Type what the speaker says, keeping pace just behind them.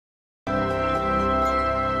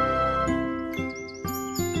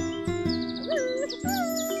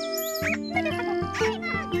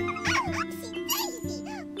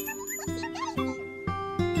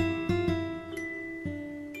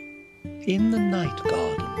in the night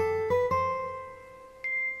garden.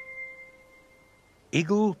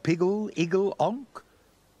 Igglepiggle, Iggle-onk,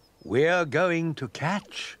 we're going to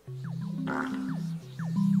catch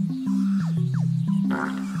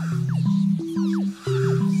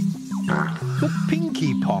the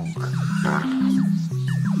Pinky Ponk.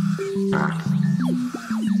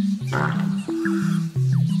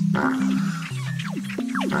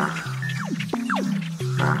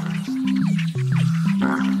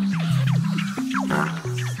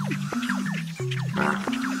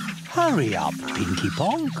 Hurry up, Pinky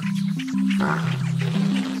Ponk.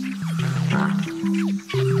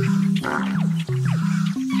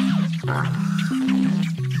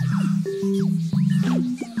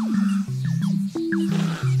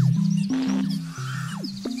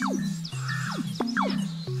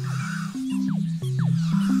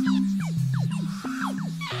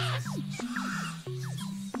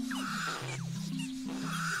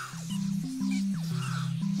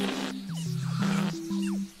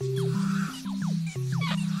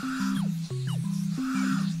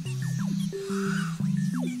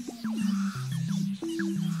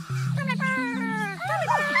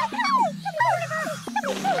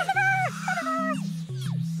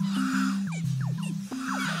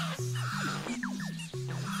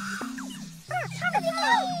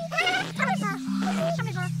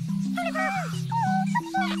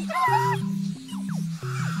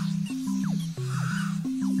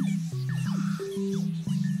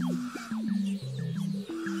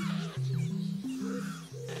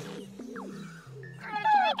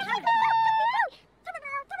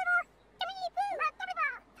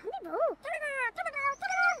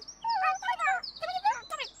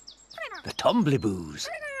 The Tumbliboos.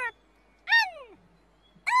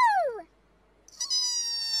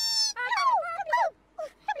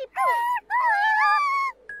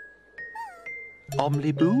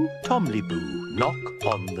 Omliboo, Tomliboo, knock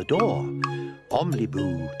on the door.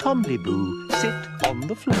 Omliboo, Tomliboo, sit on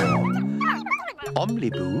the floor.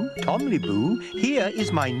 Omliboo, Tomliboo, here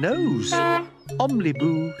is my nose.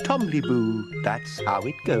 Omliboo, Tomliboo, that's how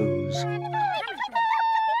it goes.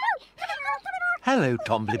 Hello,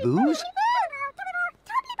 Tombliboos.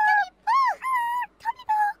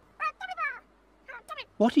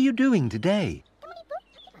 What are you doing today?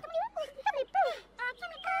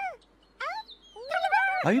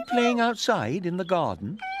 Are you playing outside in the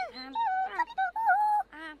garden?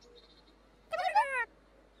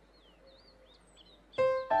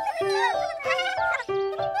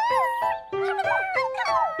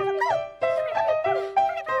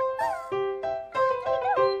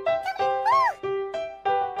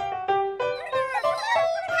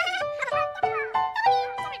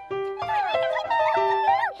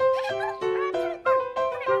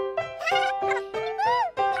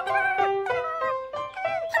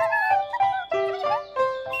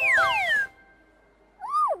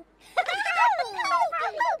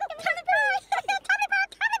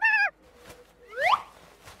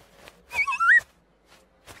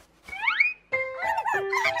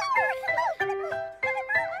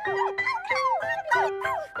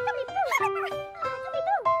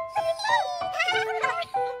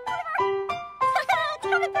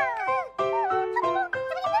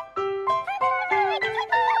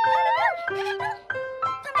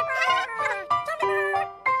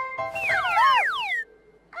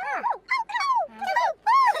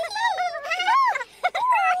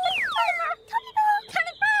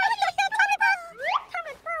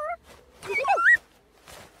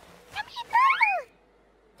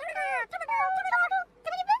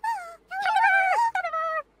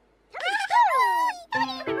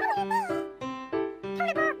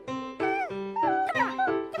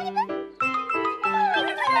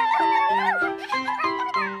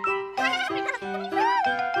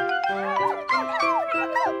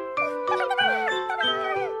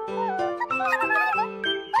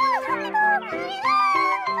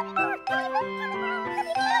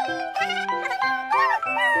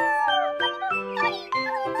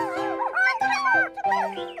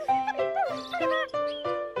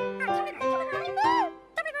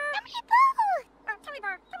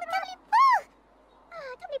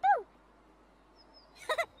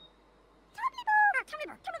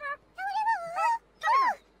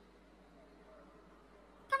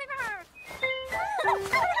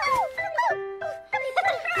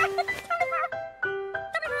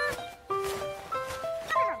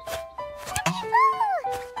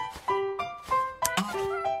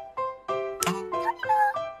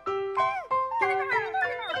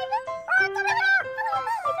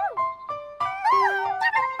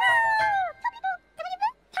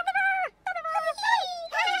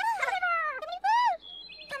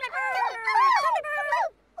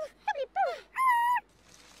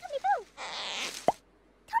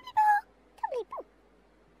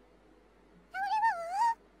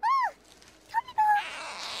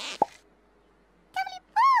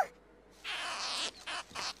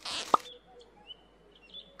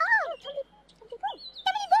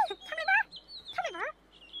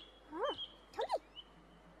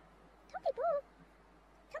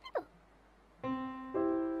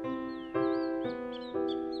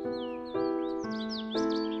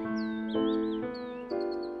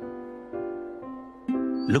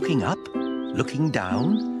 looking up, looking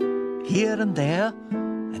down, here and there,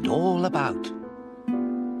 and all about.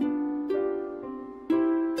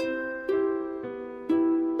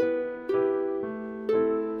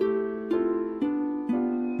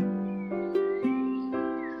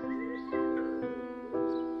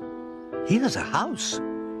 Here's a house.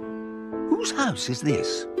 Whose house is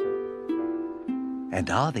this? And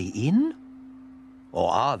are they in? Or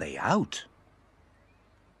are they out?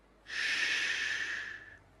 Shh.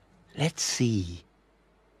 Let's see.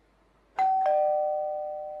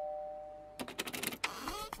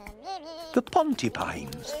 The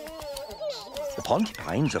Pontipines. The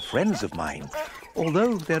Pontipines are friends of mine,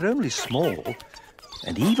 although they're only small.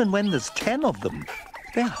 And even when there's 10 of them,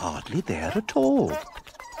 they're hardly there at all.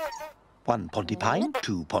 1 Pontipine,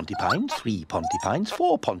 2 Pontipines, 3 Pontipines,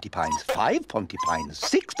 4 Pontipines, 5 Pontipines,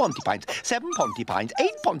 6 Pontipines, 7 Pontipines,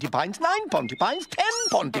 8 Pontipines, 9 Pontipines, 10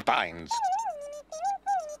 Pontipines.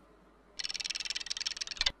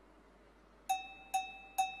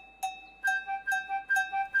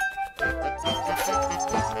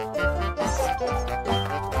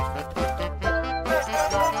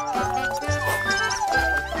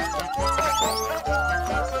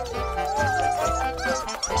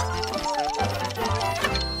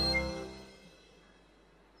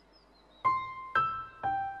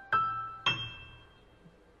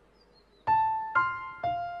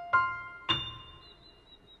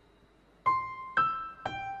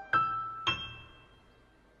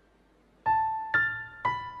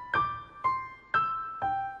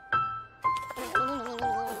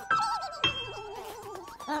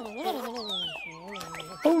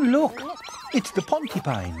 Oh, look! It's the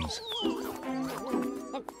Pontipines.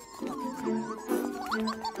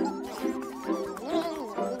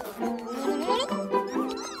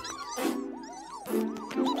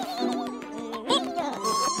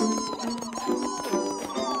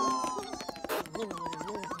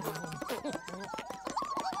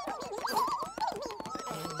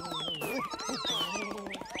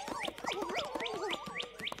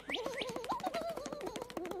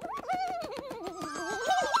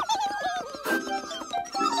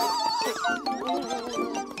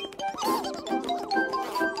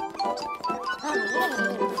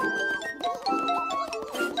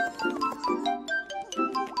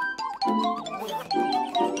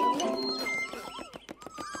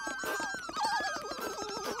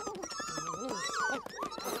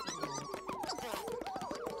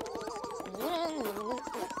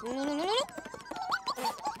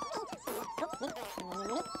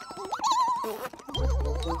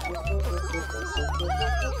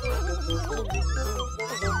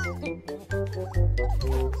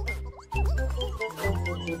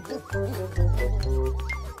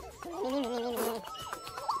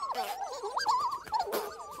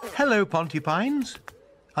 Hello, Pontipines.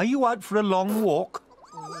 Are you out for a long walk?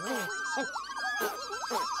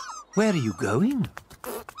 Where are you going?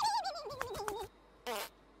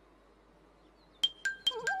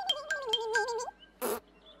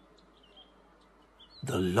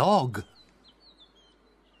 The log.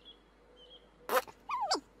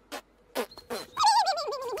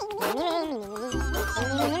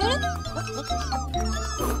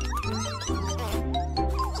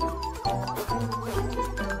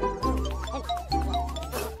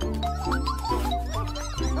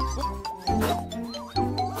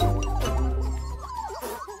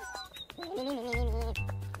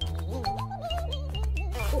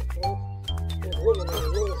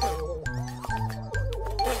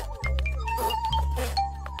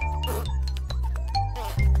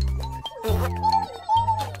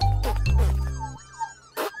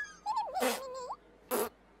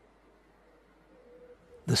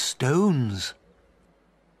 The stones.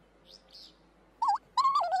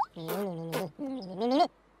 Oh,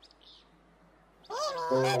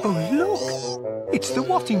 look! It's the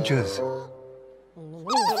Wattingers.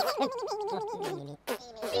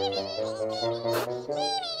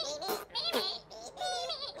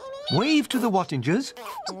 Wave to the Wattingers.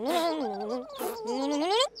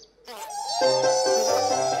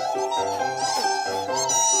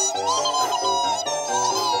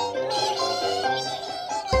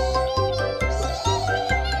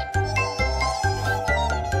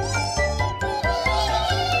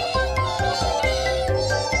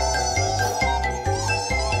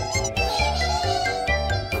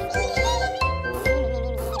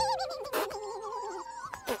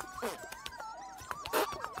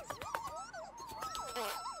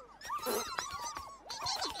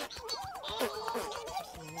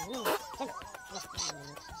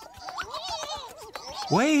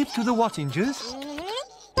 Wave to the Wattingers.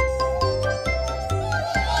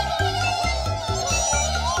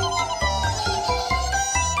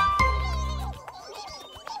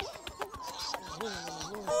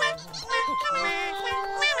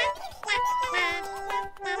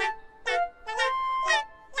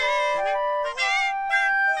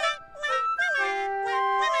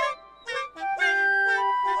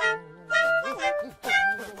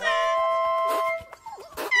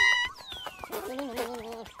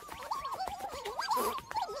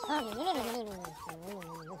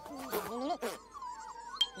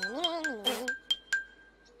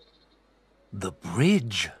 The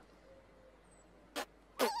bridge.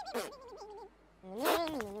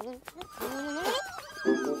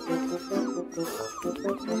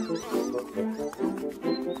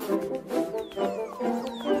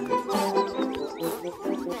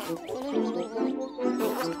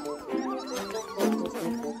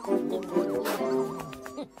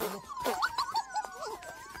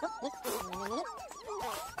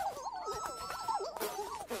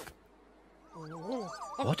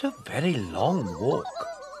 What a very long walk.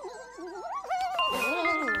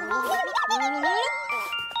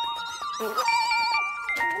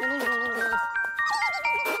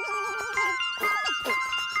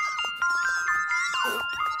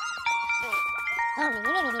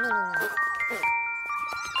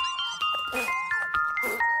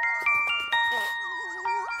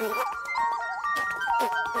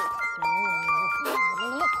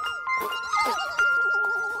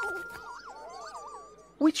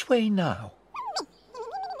 Which way now?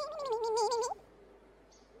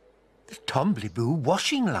 The Tombliboo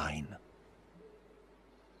washing line.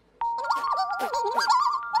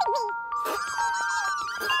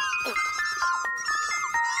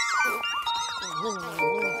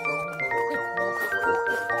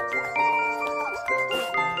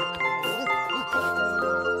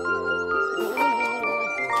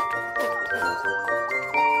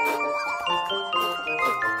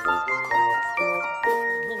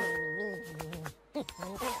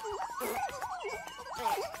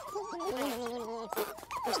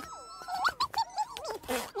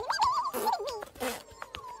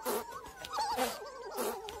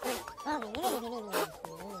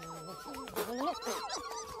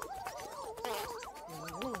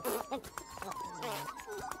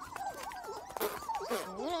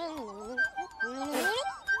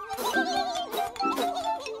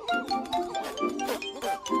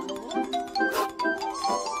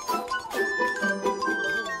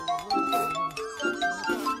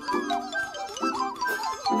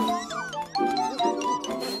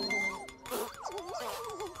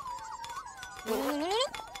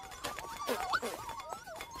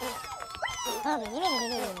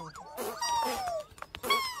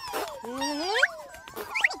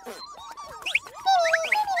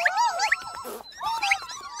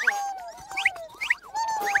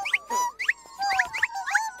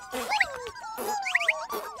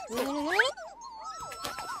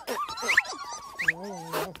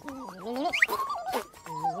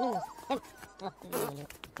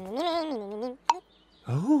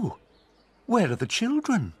 Oh, where are the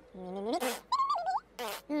children?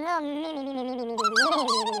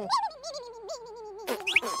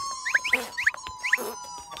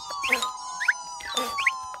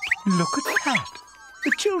 Look at that!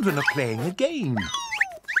 The children are playing a game.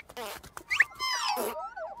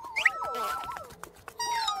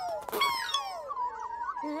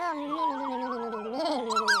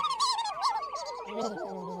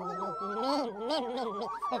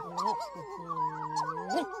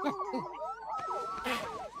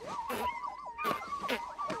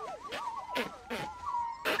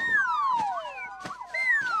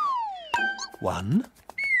 One,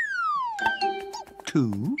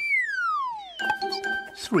 2,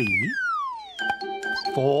 3,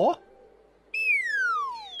 4,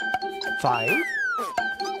 5,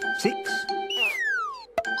 6,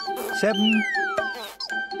 7,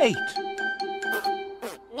 8.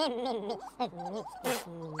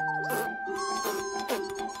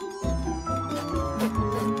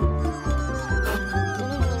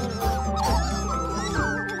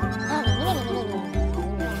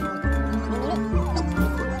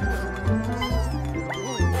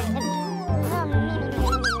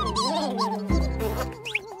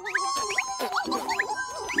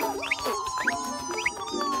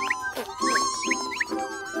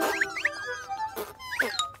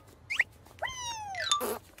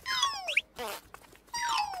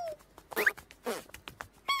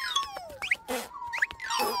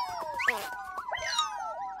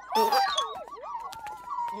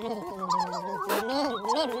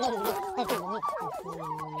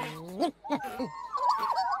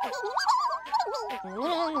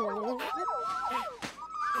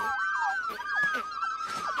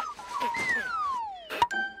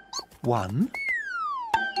 One,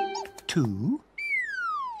 2,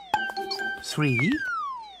 3,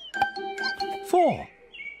 4,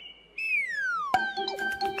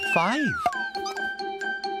 5,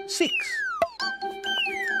 6,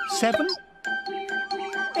 7,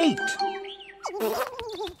 8.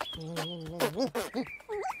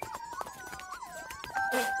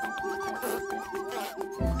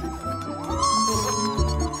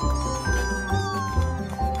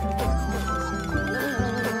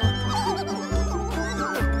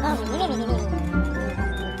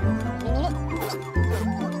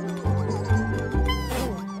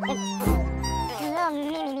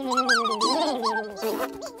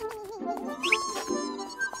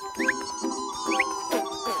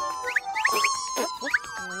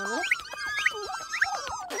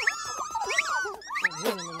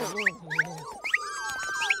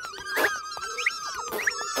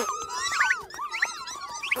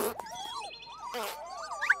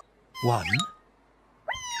 1,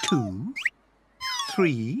 2,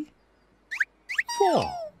 3, 4,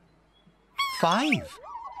 5,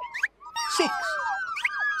 6,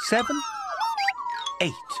 7,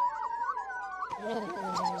 8.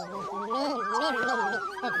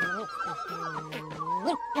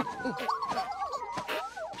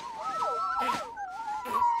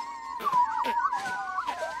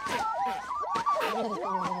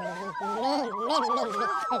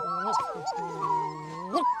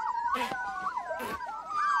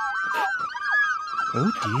 Oh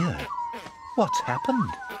dear, what's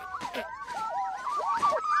happened?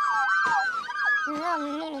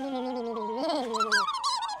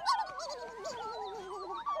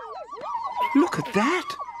 Look at that!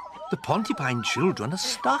 The Pontypine children are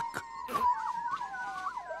stuck.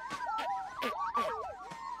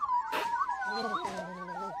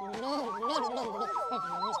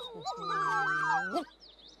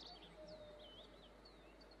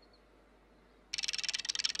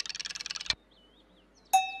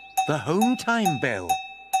 The home time bell.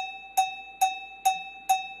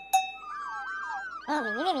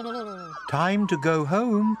 Time to go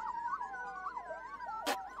home.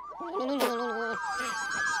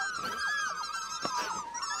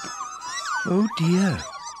 Oh dear.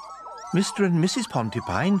 Mr. and Mrs.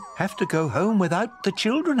 Pontypine have to go home without the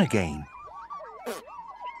children again.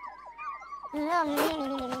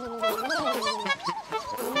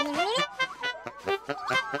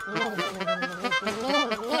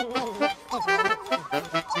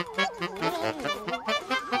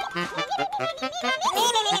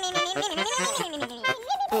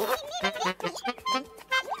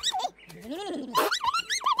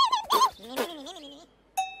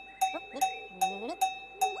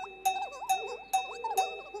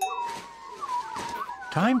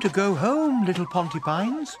 Time to go home, little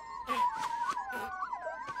Pontypines.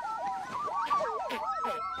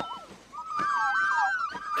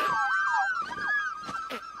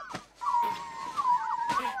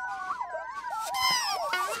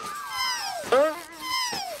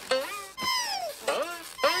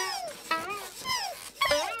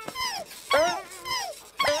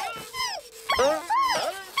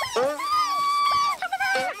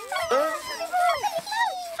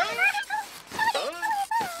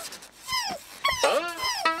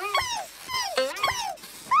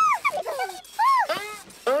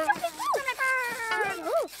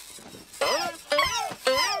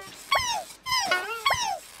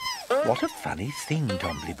 What a funny thing,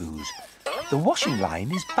 Tombliboos. The washing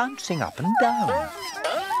line is bouncing up and down.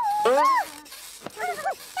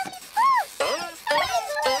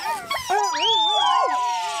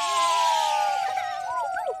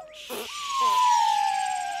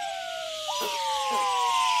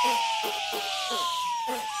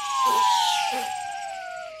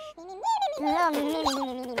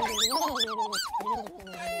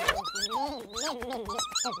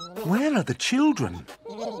 Where are the children?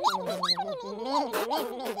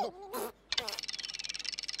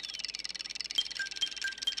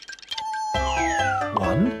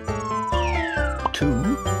 One,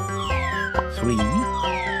 2, 3,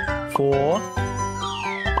 4,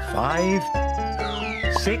 5,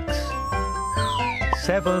 6,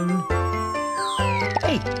 7,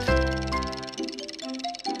 8.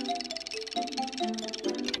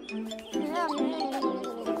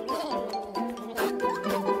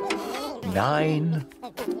 Nine,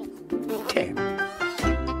 10.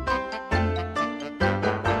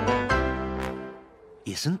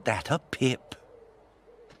 Isn't that a pip?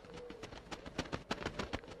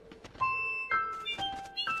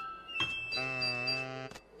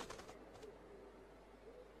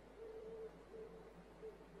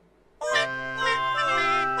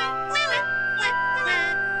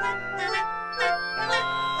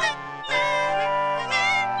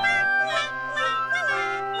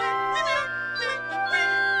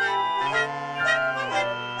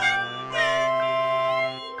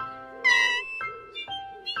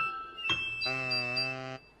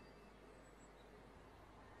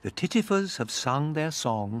 The Tittifers have sung their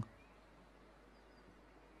song.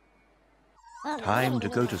 Time to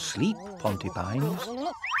go to sleep, Pontypines.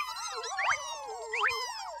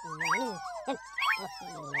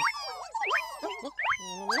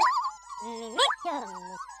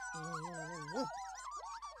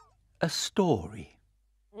 A story.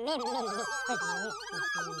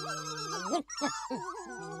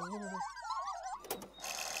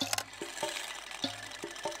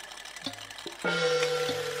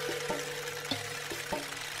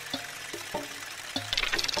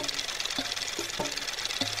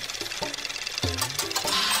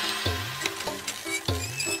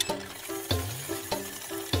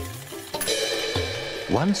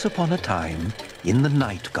 Once upon a time, in the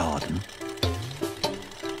night garden,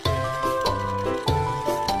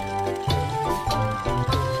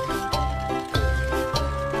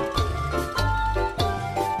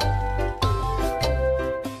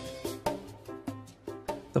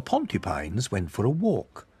 the porcupines went for a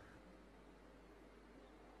walk.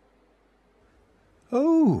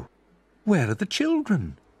 Oh, where are the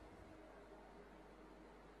children?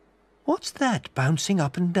 What's that bouncing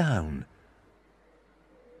up and down?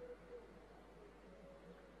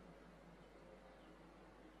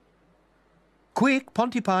 Quick,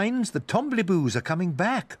 porcupines, the Tombliboos are coming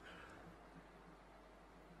back.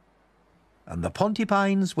 And the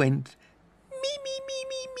porcupines went me, me, me,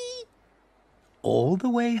 me, me, all the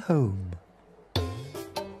way home.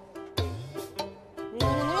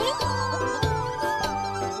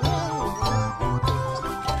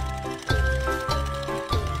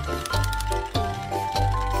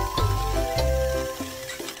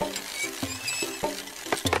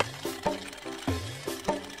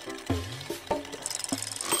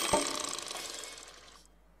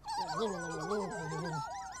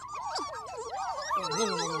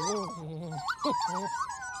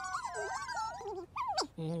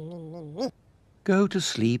 Go to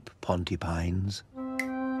sleep, porcupines.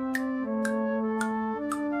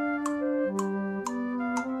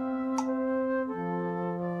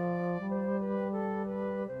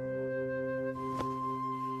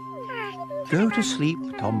 Go to sleep,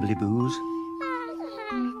 Tombliboos.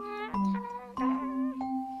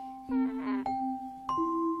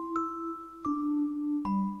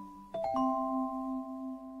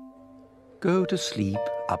 Go to sleep,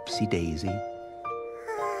 Upsy Daisy.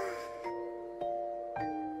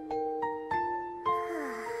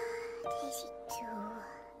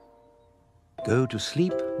 Go to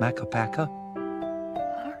sleep, Makka Pakka.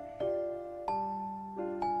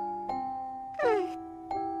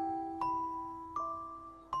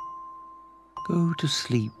 Go to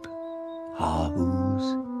sleep, Hahoos.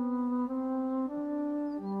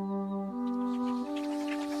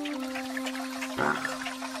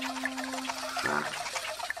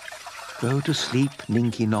 Go to sleep,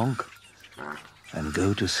 Ninky Nonk. And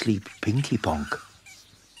go to sleep, Pinky Ponk.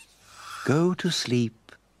 Go to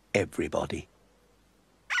sleep, everybody.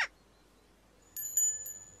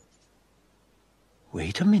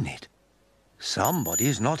 Wait a minute.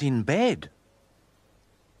 Somebody's not in bed.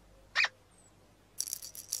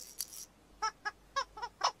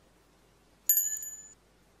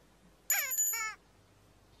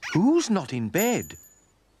 Who's not in bed?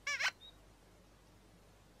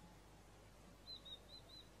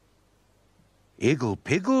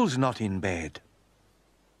 Igglepiggle's not in bed.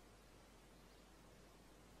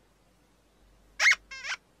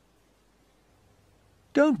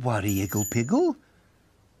 Don't worry, Igglepiggle.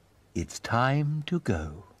 It's time to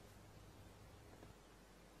go.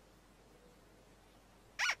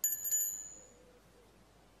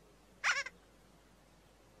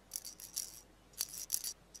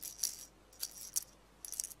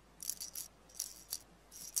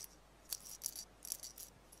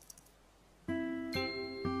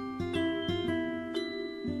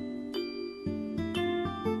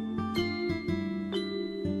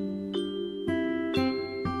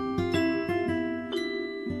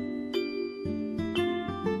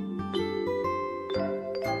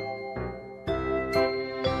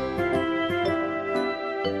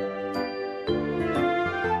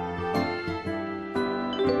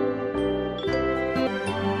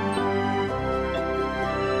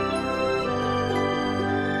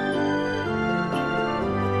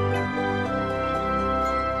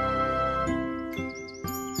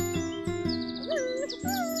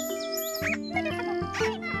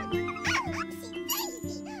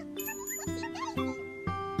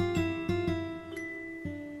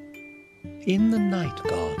 In the night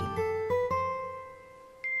garden.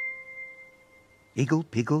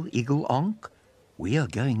 Igglepiggle, Iggle-onk, we are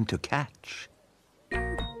going to catch. The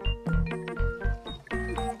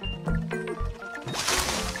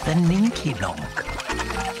Ninky-nonk.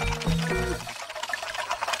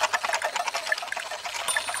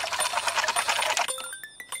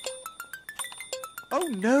 Oh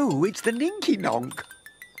no, it's the Ninky-nonk.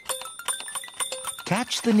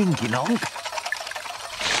 Catch the Ninky-nonk.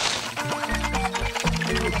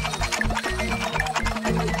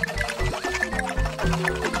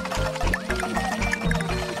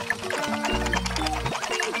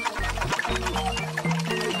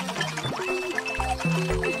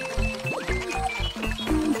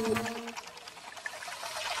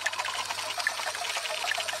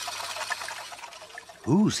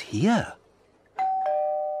 Who's here?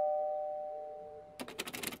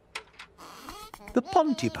 The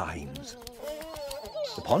Pontipines.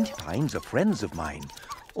 The Pontipines are friends of mine,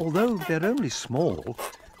 although they're only small,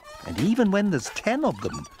 and even when there's 10 of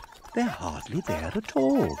them, they're hardly there at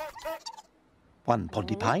all. 1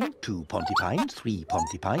 Pontipine, 2 Pontipines, 3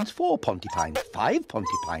 Pontipines, 4 Pontipines, 5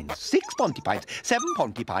 Pontipines, 6 Pontipines, 7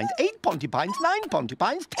 Pontipines, 8 Pontipines, 9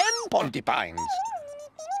 Pontipines, 10 Pontipines.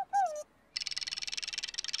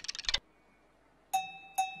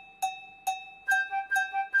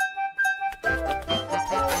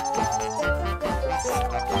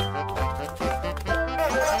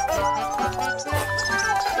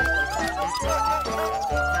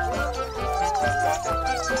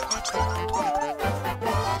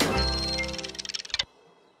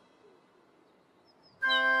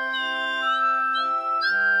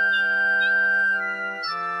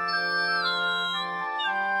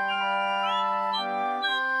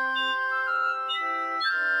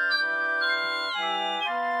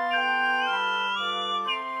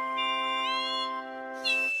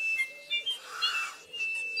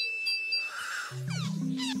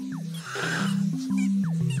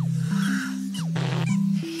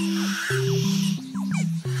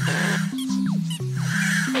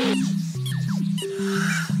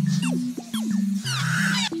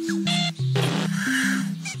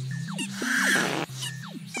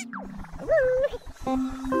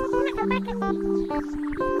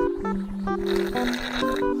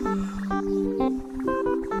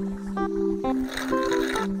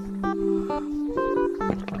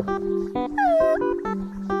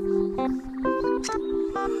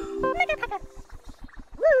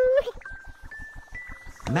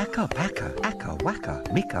 Makka, Pakka, Akka, Waka,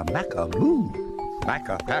 Mika, Makka, Moo.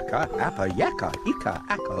 Makka, Pakka, Appa, Yakka, Ika,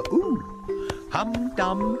 Akka, Oo. Hum,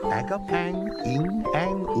 dum, aga, pang, ing,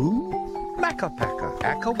 ang, oo. Makka, Pakka,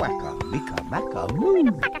 Akka, Waka, Mika, Makka, Moo.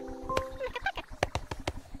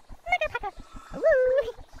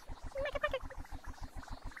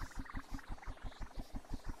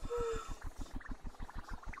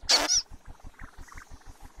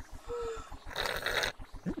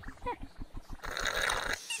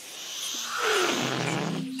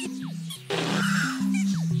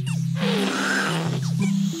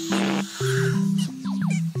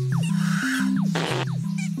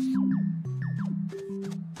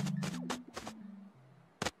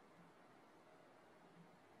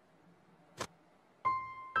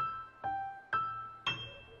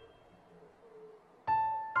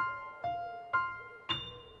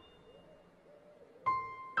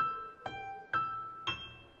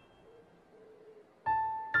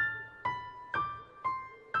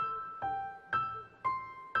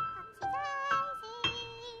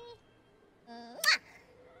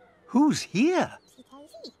 Who's here?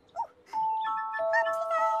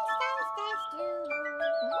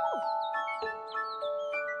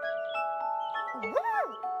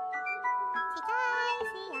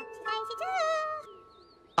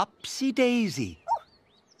 Upsy Daisy.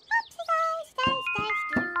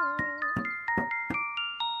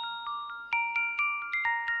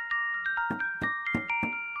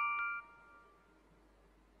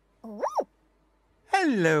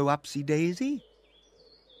 Hello, Upsy Daisy.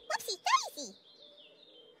 Upsy Daisy.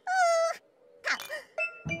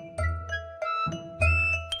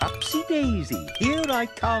 Upsy Daisy, here I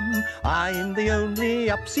come. I'm the only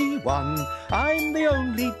Upsy one. I'm the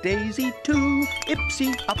only Daisy too.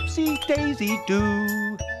 Ipsy, Upsy Daisy do.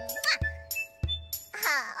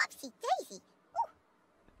 Upsy Daisy.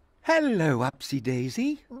 Hello, Upsy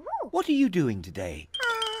Daisy. Ooh. What are you doing today?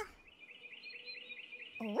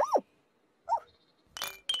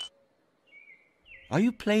 Are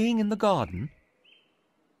you playing in the garden?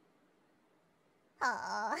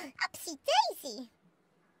 Upsy Daisy.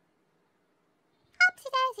 Upsy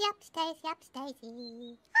Daisy, Upsy Daisy, Upsy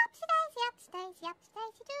Daisy. Upsy Daisy, Upsy Daisy, Upsy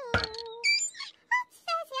Daisy do. Upsy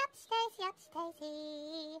Daisy, Upsy Daisy, Upsy Daisy.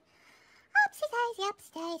 Upsy Daisy, Upsy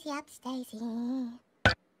Daisy, Upsy Daisy.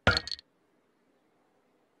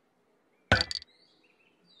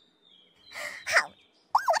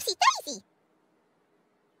 Upsy Daisy.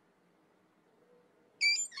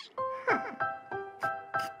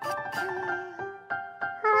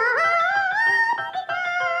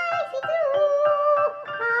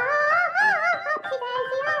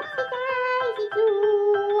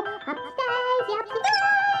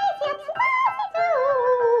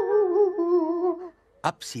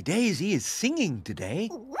 Upsy Daisy is singing today.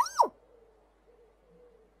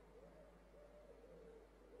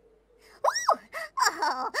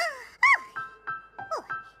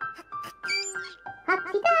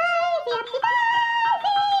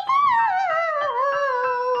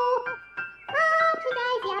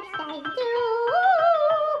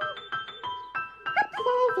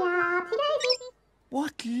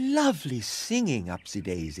 Lovely singing, Upsy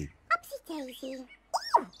Daisy. Upsy Daisy.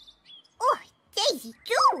 Ooh. Oh, Daisy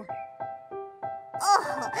too.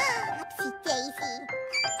 Oh, Upsy Daisy.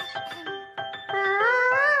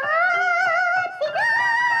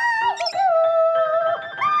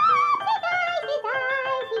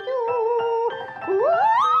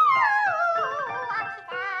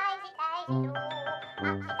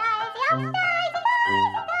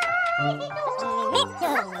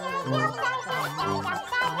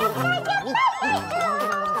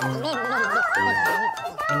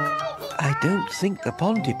 I don't think the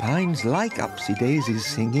Pontypines like Upsy Daisy's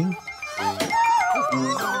singing.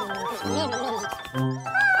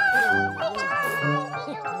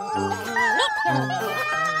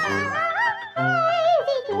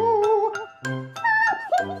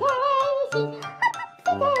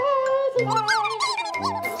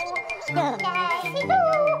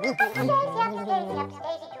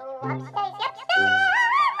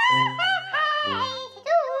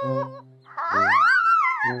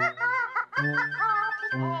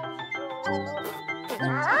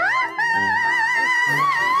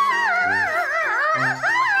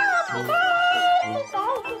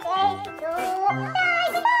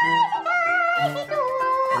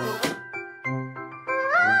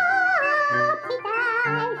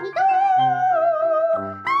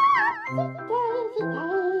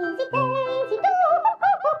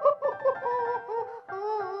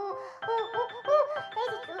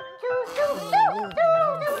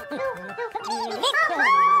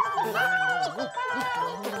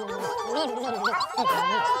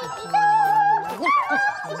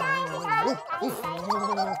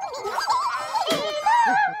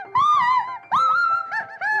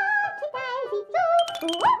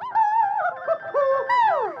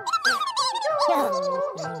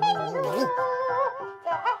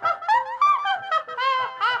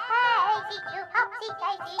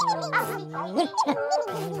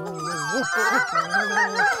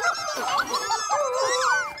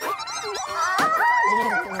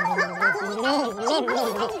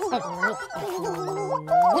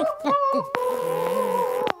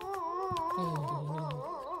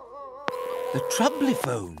 The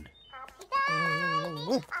Troubliphone.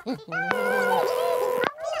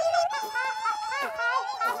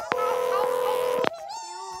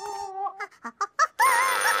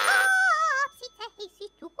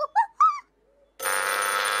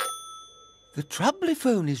 The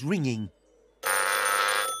Troubliphone is ringing.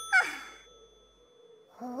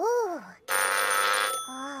 Oh,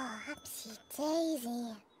 Upsy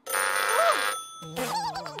Daisy.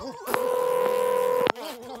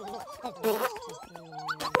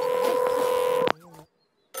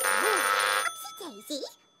 Upsy Daisy?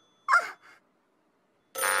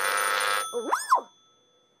 Ooh.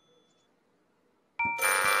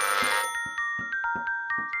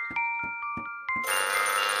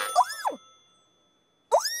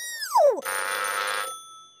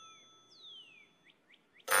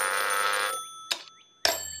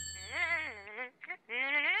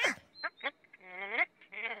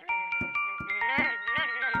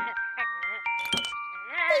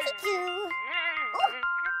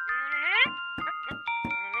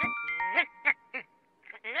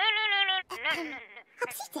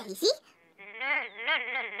 Daisy?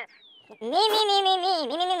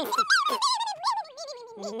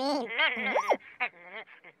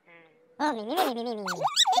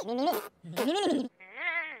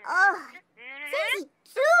 Oh, Daisy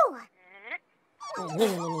too.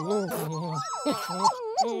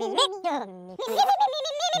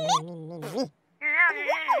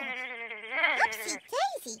 Upsy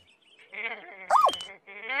Daisy.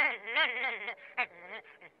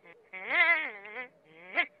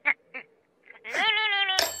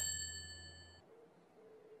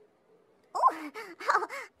 Oh,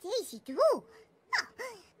 Daisy too. Upsy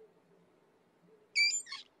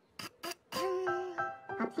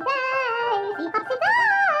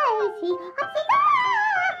Daisy, Upsy Daisy, Upsy Daisy.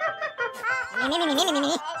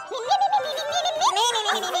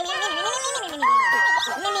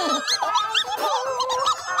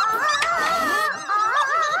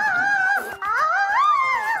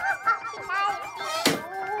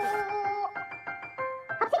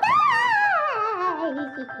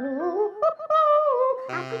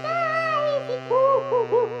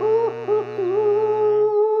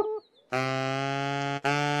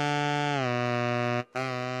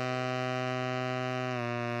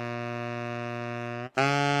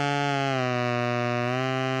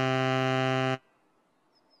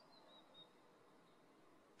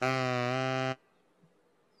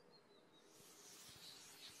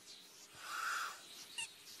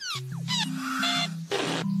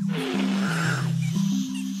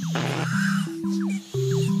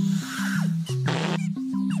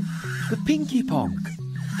 Pinky Ponk.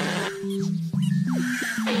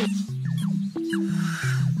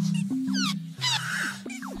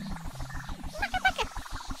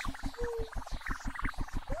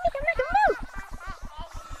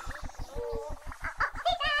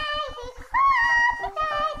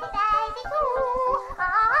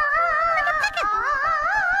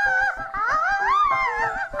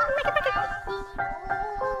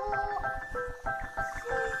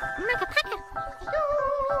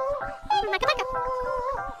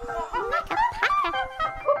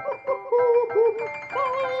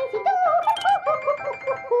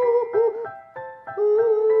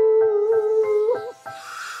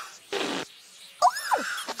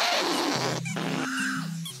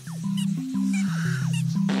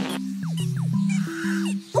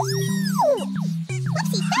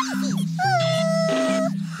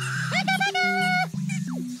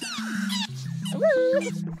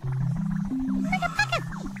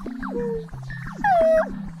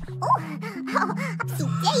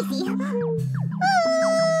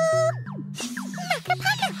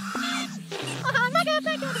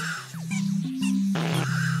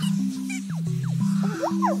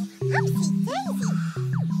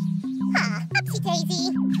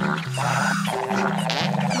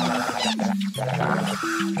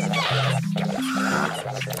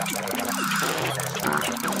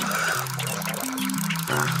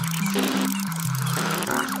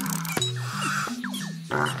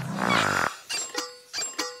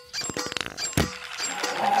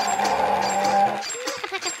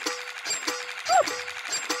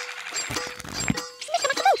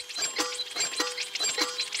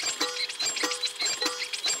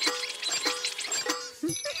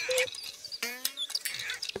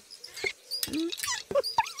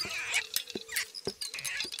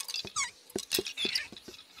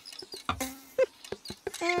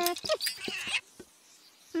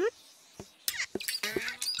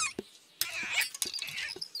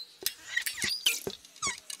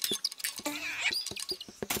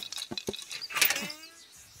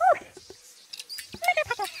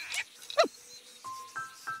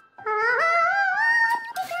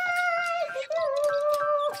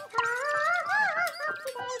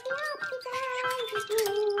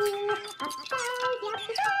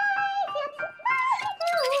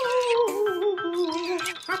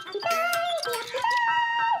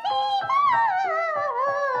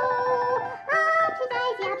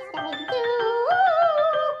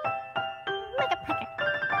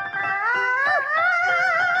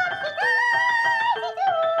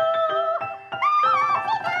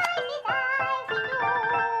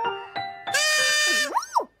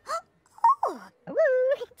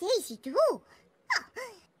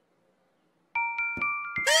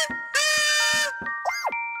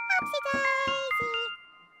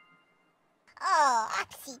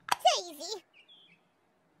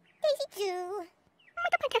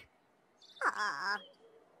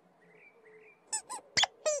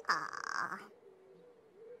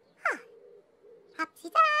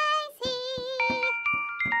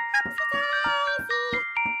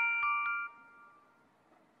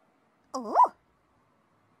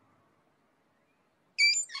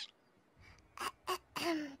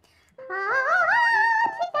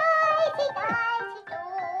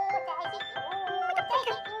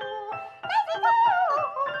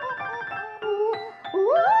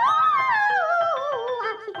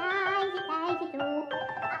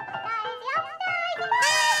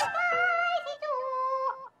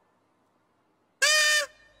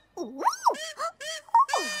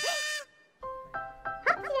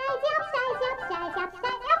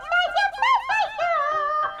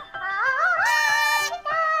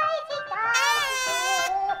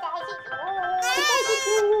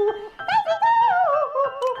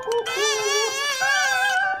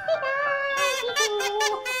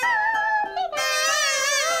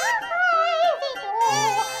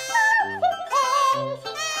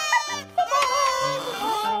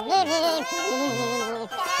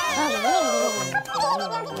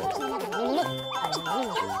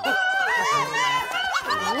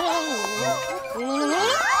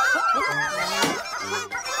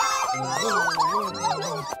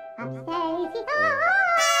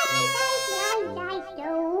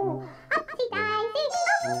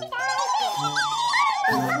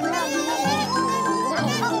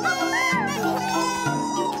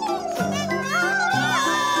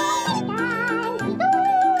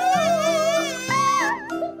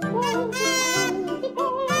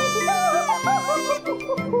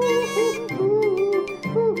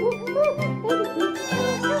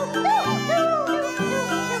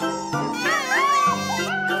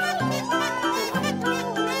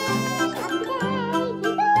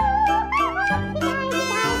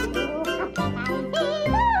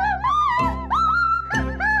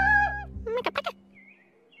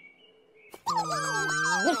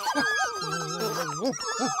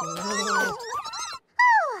 Oh,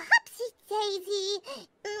 Upsy Daisy.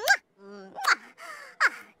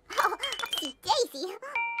 Oh, Upsy Daisy.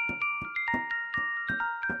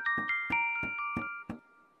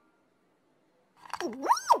 Ooh.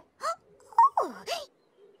 Oh.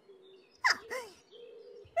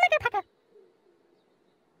 Murder Pakka.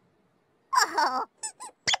 Oh.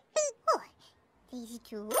 Oh. Daisy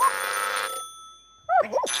too. Oh.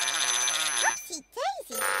 Upsy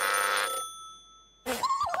Daisy.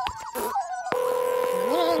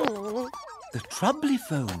 The troubly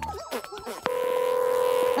phone.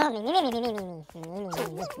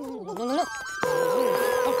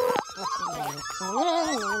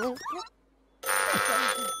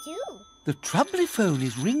 The troubly phone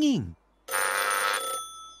is ringing.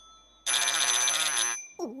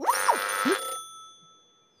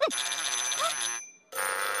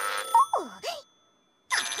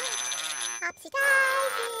 Upsy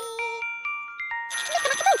Daisy.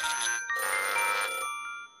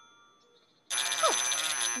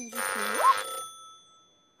 Daisy too.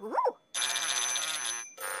 Ooh.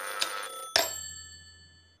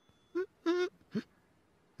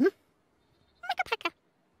 Makka Pakka.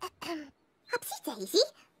 Upsy Daisy.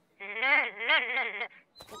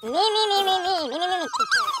 Ooh.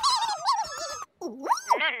 Ooh.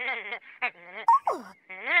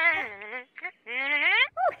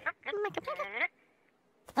 Makka Pakka.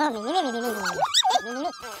 Upsy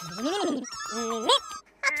Daisy.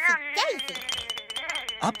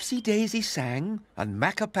 Upsy Daisy sang and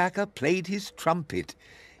Makka Pakka played his trumpet.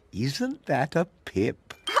 Isn't that a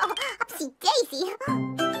pip? Oh, Upsy Daisy.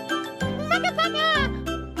 Makka Pakka.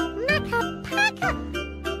 Makka Pakka.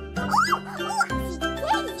 Oh, Upsy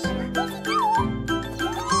Daisy. Daisy too.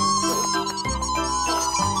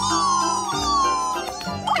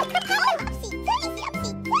 Makka Pakka. Upsy Daisy. Upsy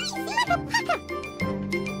Daisy. Makka Pakka.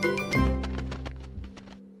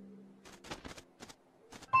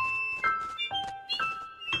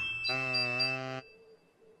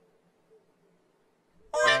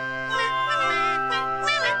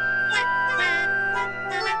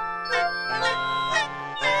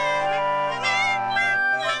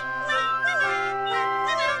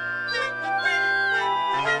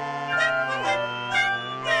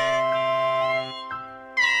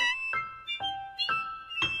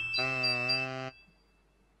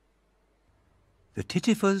 The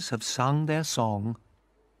Tittifers have sung their song.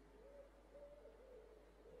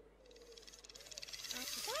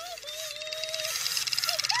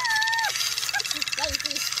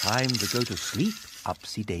 Time to go to sleep,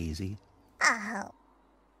 Upsy Daisy. Oh.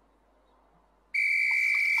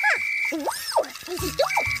 Ooh, Daisy too.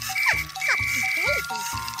 Upsy Daisy.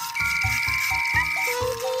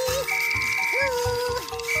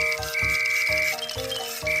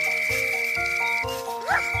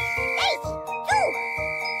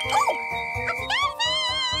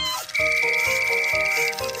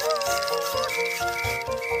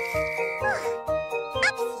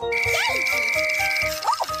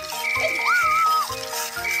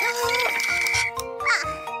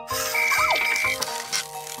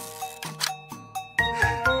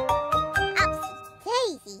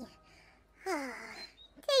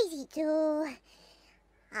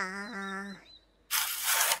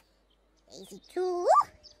 Daisy too.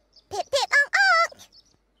 Pip pip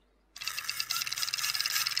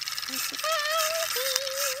Daisy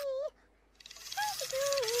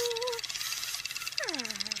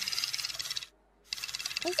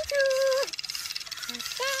too.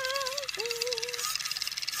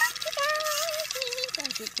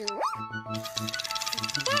 Daisy too.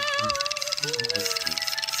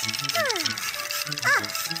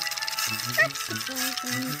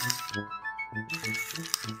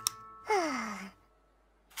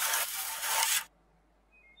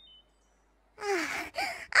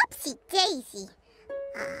 Upsy Daisy.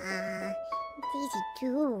 Daisy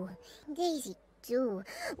too. Daisy too.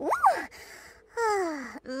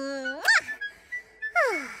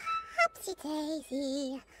 Upsy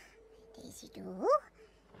Daisy. Daisy too.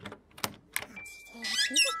 Upsy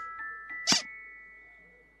Daisy.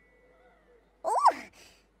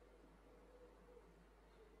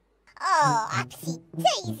 Oh, Upsy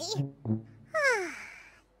Daisy.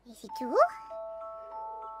 Daisy too.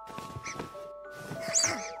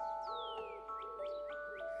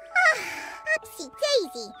 Upsy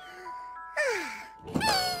Daisy.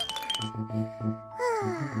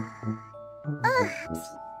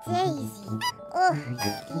 Upsy Daisy.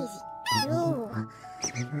 Daisy too.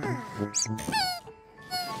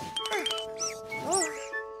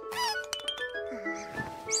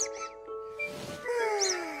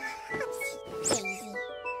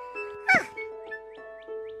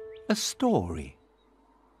 A story.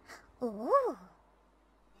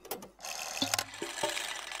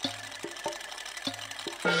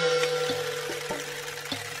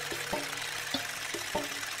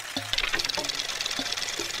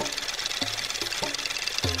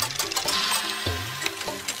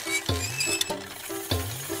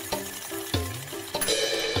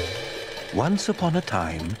 Once upon a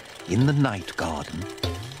time, in the night garden,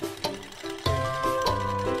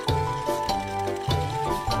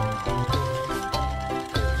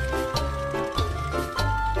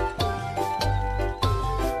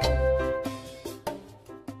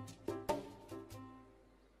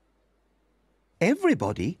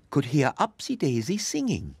 everybody could hear Upsy-Daisy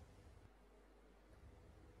singing.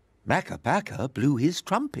 Pakka blew his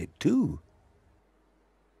trumpet too.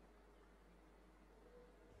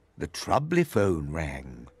 The troubly phone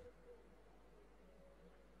rang.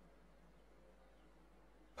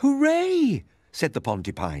 "Hooray!" said the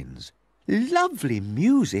Pontypines. "Lovely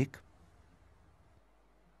music."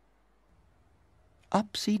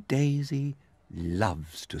 Upsy-Daisy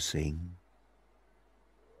loves to sing.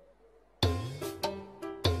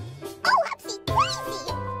 Oh,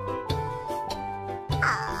 Upsy-Daisy!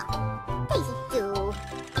 Ah, Daisy do.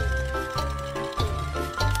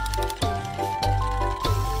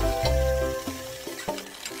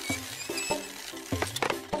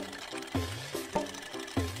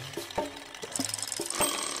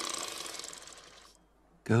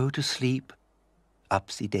 Go to sleep,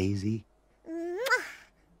 Upsy-Daisy.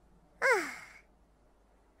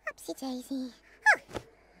 Upsy-Daisy.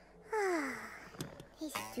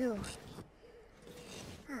 Daisy do.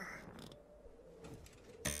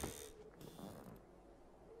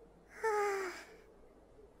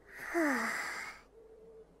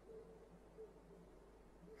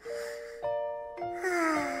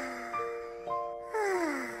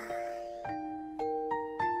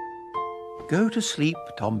 Go to sleep,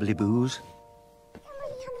 Tombliboos.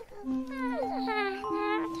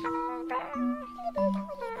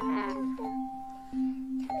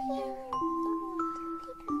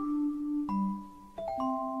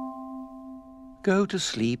 Go to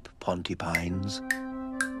sleep, Pontypines.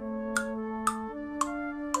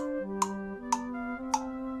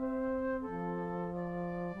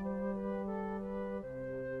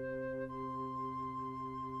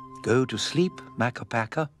 Go to sleep, Pakka.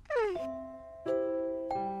 Pakka.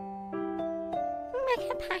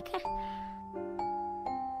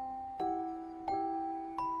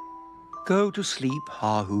 Go to sleep,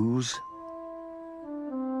 Hahoos.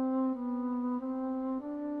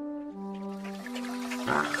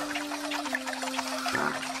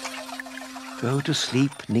 Go to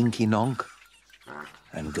sleep, Ninky Nonk.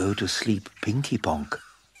 And go to sleep, Pinky Ponk.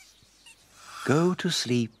 Go to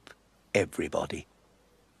sleep, everybody.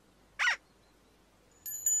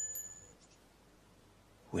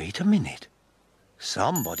 Wait a minute.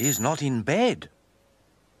 Somebody's not in bed.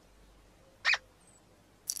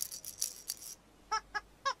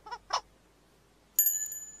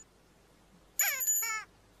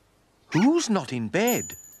 Who's not in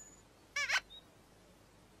bed?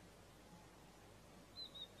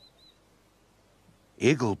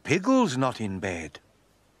 Igglepiggle's not in bed.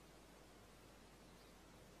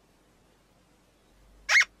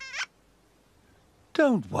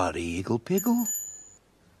 Don't worry, Igglepiggle.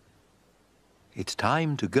 It's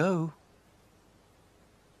time to go.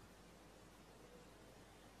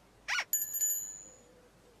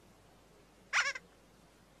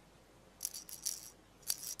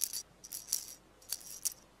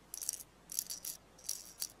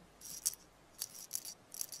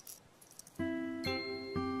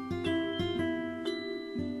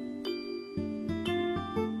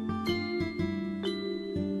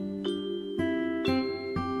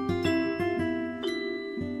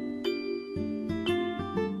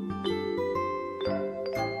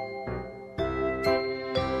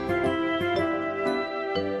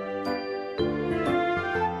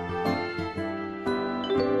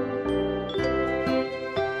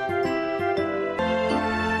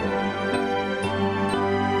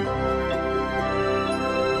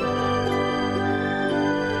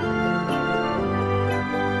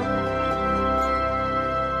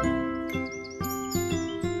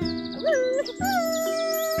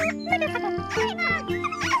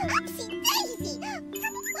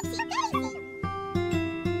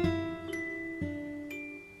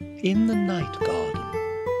 In the night garden.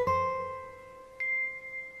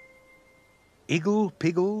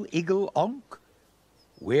 Igglepiggle, Iggle-onk,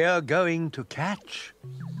 we're going to catch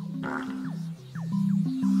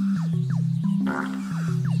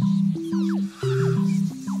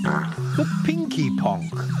the Pinky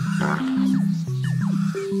Ponk.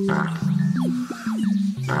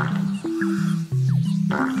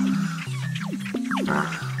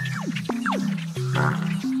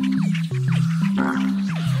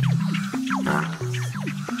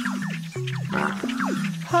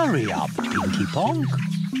 Hurry up, Pinky Ponk.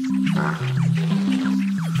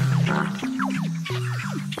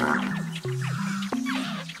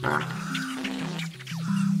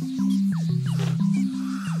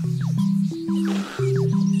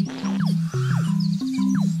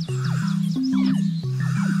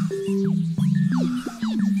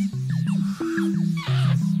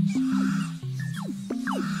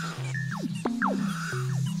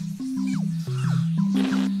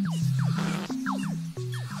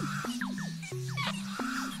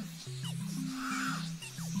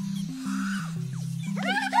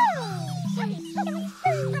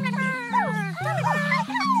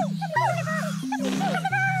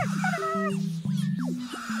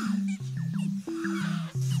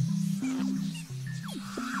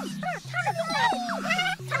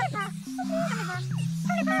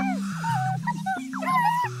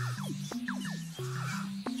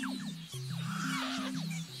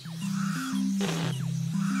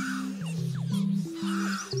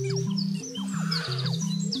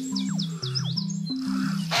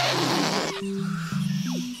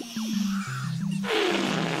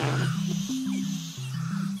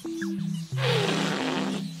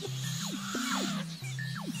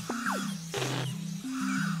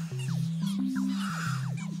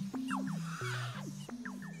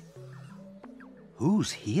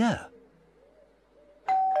 Who's here?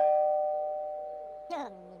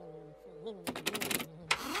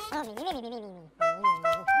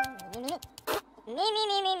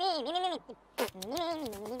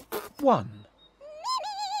 One.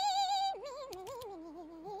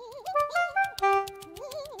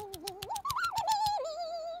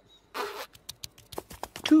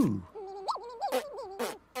 Two.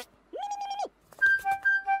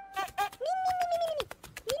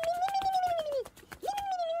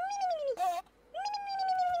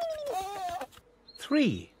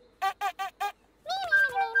 Three.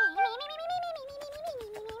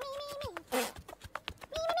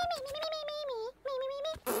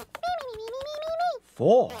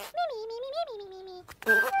 Four.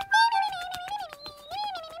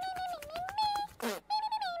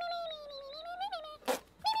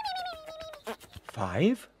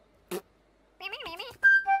 Five.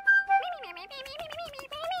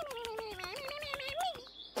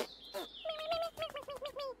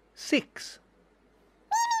 Six.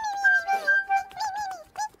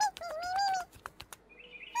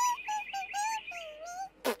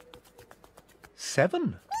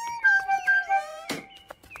 Seven.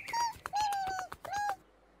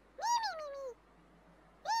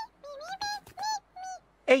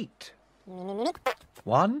 Eight.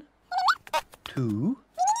 1, 2,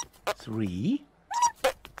 3,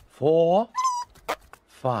 4,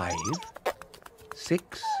 5,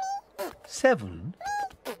 6, 7,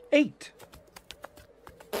 8.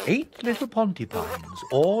 8 little pontypines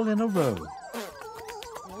all in a row.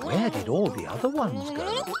 Where did all the other ones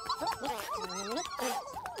go?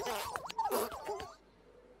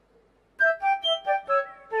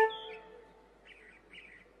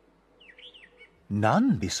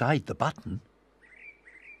 None beside the button.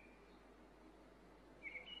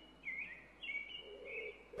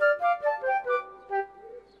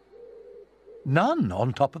 None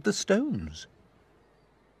on top of the stones.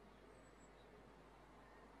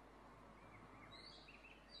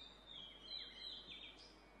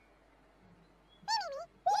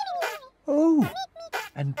 Oh,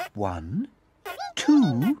 and 1,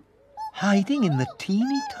 2, hiding in the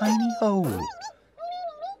teeny tiny hole.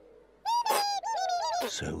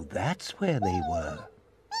 So that's where they were.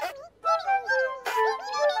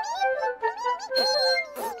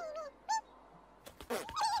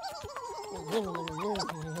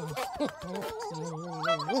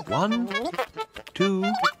 One,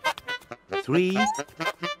 2, 3,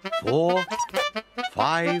 4,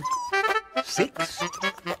 5, 6,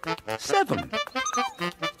 7,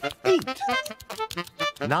 8,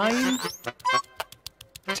 9,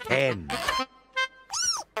 10.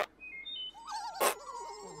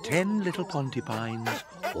 10 little pontypines,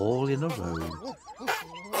 all in a row.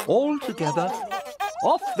 All together,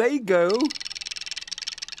 off they go.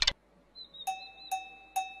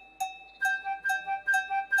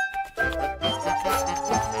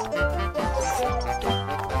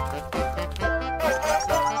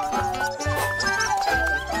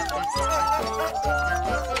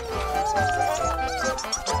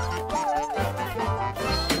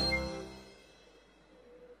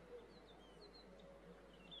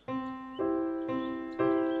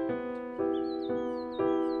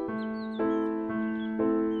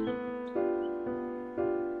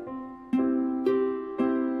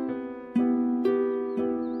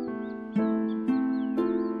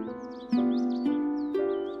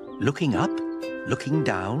 Looking up, looking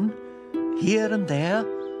down, here and there,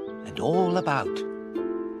 and all about.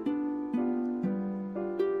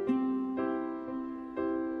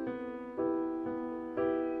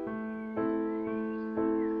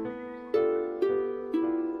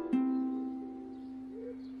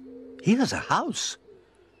 Here's a house.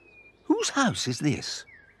 Whose house is this?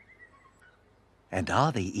 And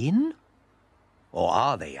are they in, or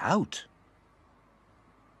are they out?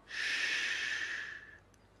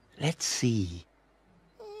 Let's see.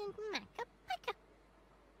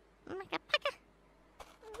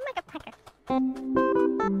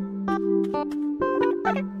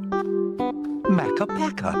 Makka,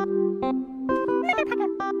 Pakka.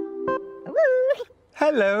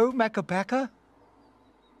 Hello, Makka, Pakka.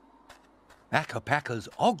 Makka, Pakka's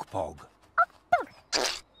Ogpog.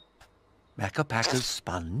 Makka, Pakka's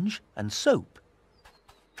sponge and soap.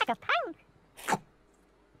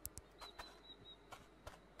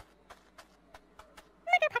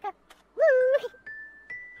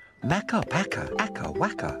 Makka, Pakka, akka,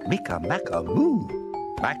 waka, mika, makka, moo.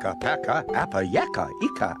 Makka, Pakka, appa, yakka,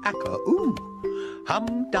 ika, akka, oo.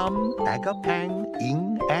 Hum, dum, aga, pang,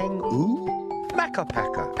 ing, ang, oo. Makka,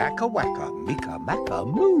 Pakka, akka, waka, mika, makka,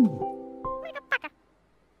 moo.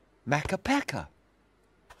 Makka, Pakka.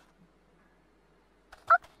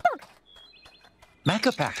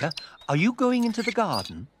 Makka Pakka, are you going into the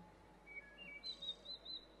garden?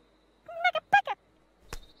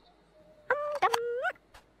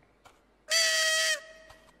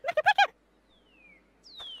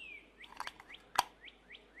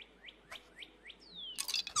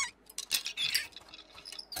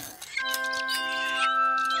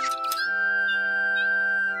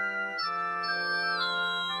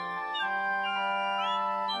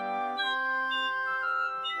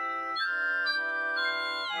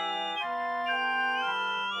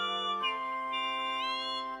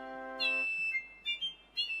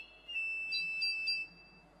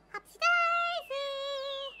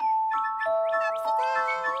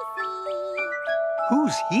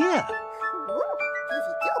 Who's here?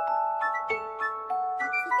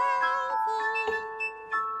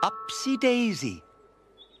 Upsy Daisy.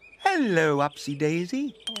 Hello, Upsy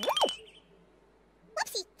Daisy.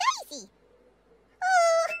 Upsy Daisy.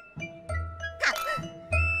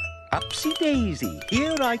 Upsy Daisy,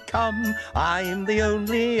 here I come. I'm the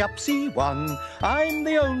only Upsy one. I'm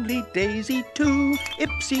the only Daisy too.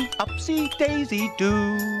 Ipsy, Upsy Daisy do.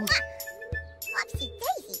 Upsy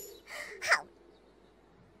Daisy. How?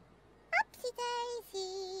 Upsy Daisy.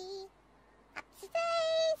 Upsy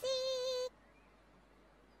Daisy.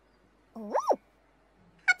 Ooh.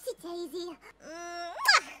 Upsy Daisy.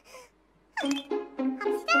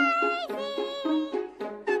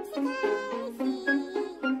 Upsy Daisy.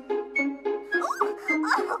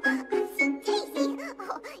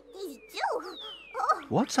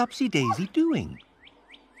 What's Upsy Daisy doing?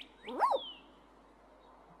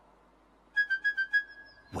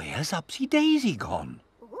 Where's Upsy Daisy gone?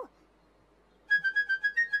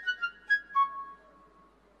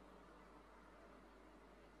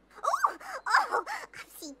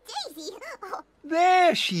 Upsy Daisy.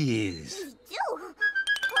 There she is.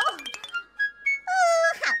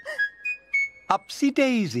 Upsy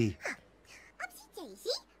Daisy. Upsy Daisy.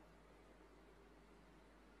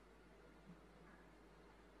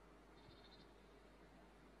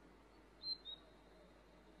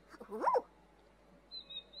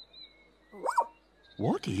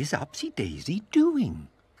 What is Upsy Daisy doing?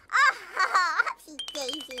 Upsy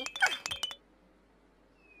Daisy.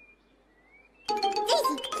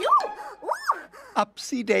 Daisy too.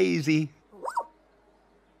 Upsy Daisy.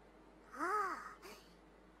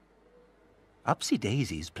 Upsy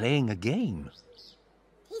Daisy's playing a game.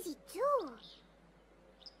 Daisy too.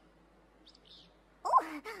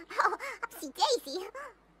 Upsy Daisy.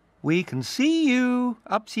 We can see you,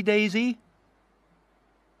 Upsy Daisy.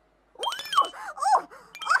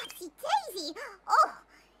 Upsy Daisy.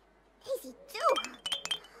 Daisy too.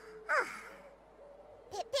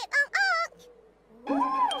 Pip pip Upsy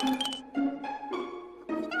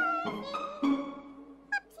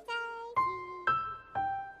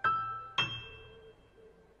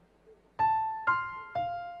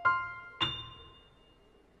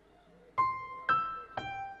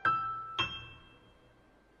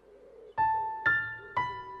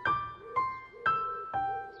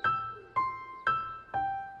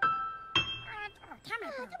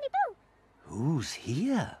Who's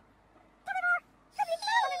here?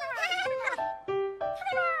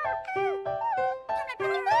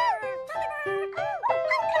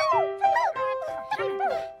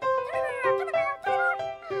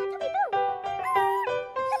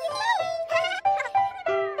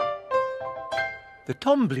 The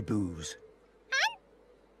Tombliboos.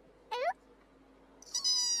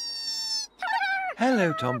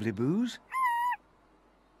 Hello, Tombliboos.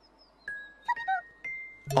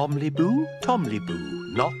 Omliboo,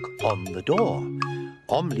 Tomliboo, knock on the door.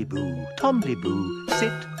 Omliboo, Tomliboo,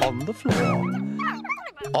 sit on the floor.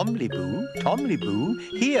 Omliboo, Tomliboo,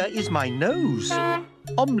 here is my nose.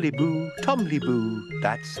 Omliboo, Tomliboo,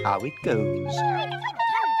 that's how it goes.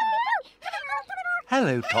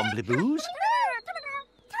 Hello, Tombliboos.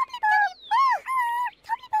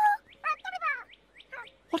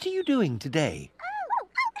 What are you doing today?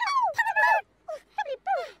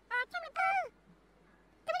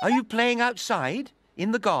 Are you playing outside,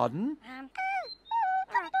 in the garden?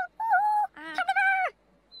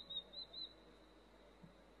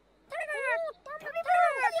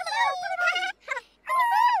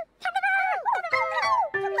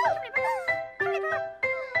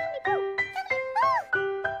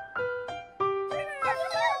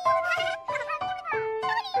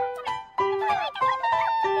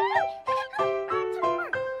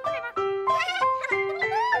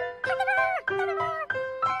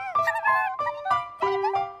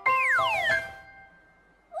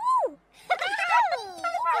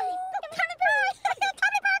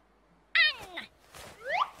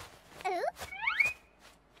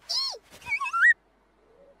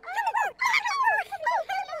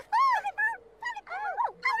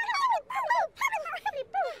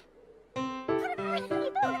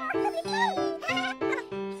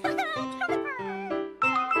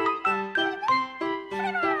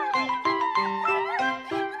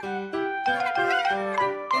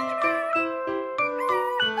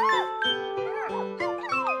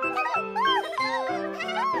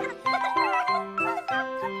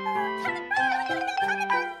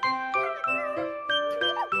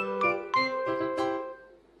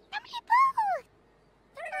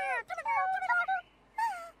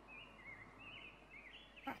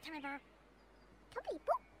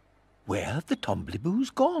 Where have the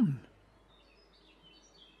Tombliboos gone?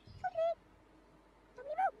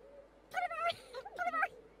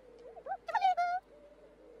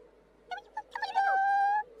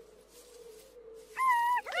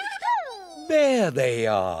 There they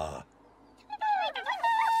are.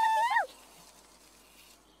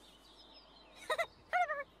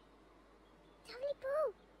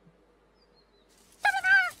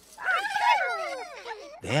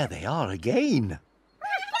 There they are again.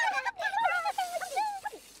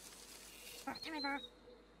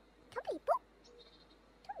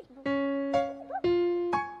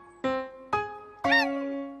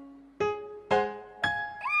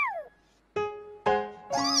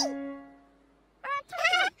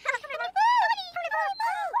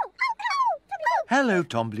 Hello,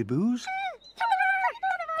 Tombliboos.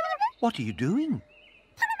 What are you doing?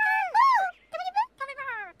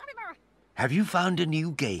 Have you found a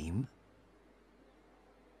new game?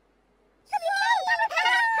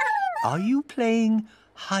 Are you playing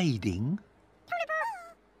hiding?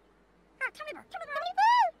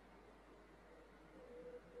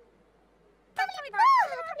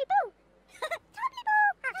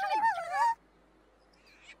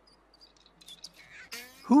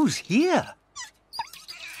 Who's here?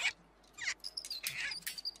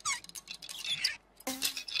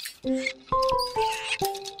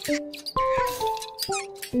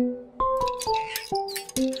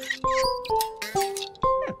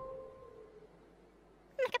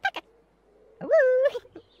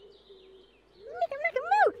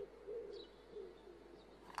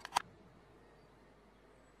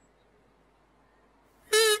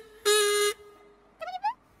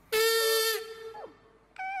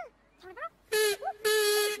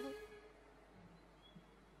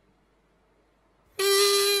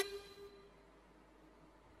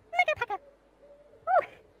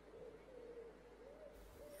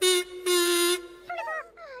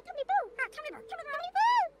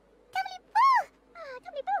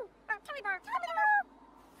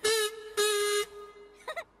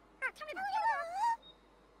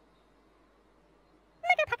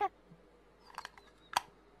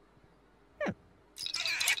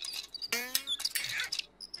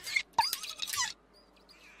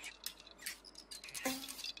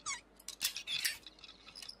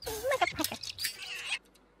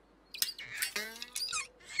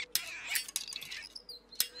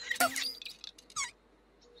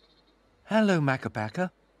 Hello, Makka.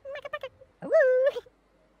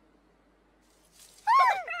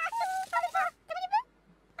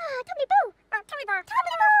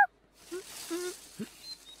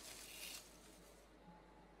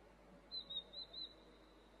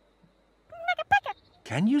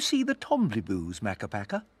 Can you see the Tombliboos,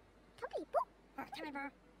 Makka?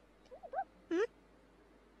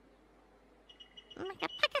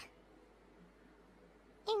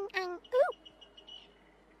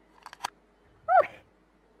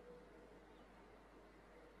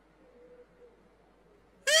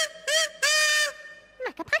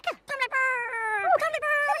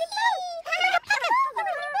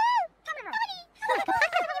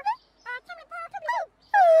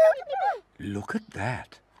 Look at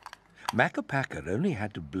that. Makka only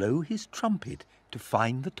had to blow his trumpet to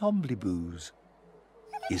find the Tombliboos.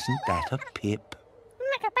 Isn't that a pip?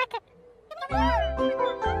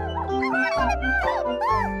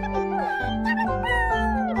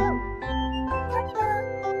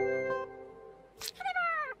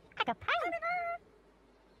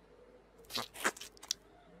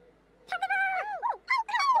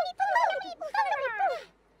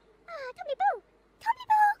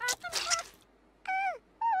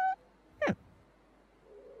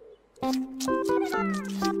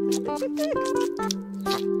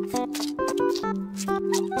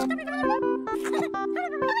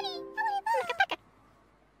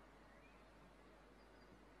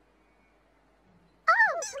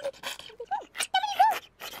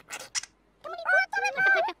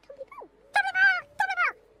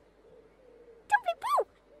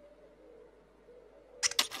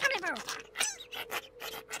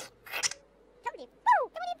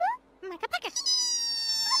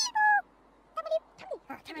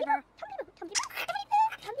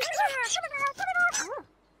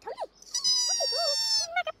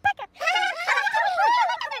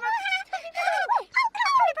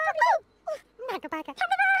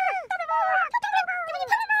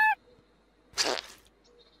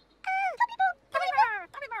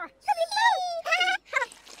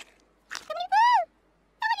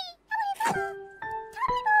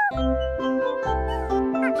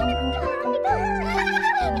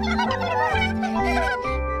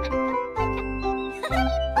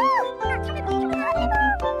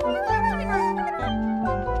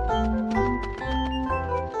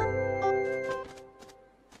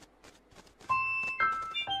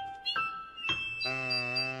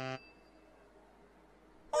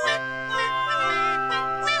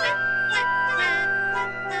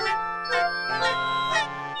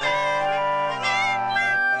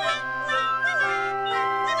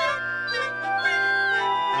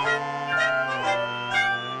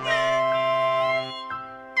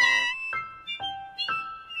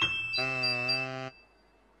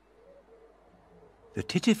 The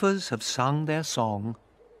Tittifers have sung their song.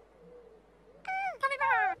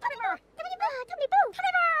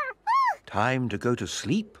 Time to go to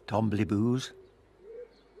sleep, Tombliboos.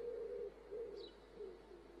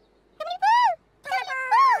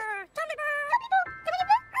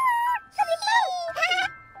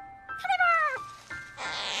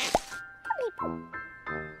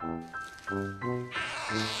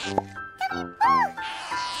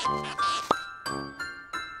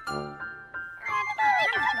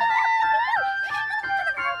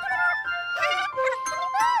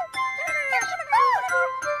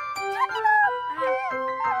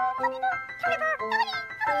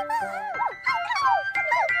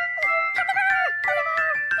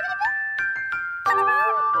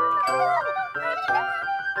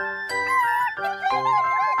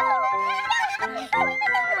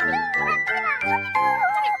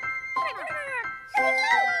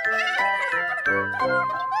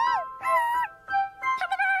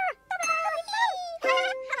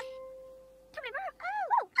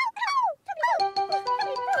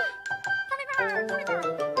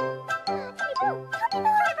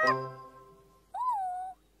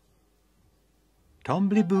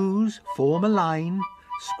 Tombliboos, form a line,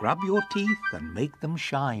 scrub your teeth and make them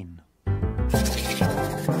shine.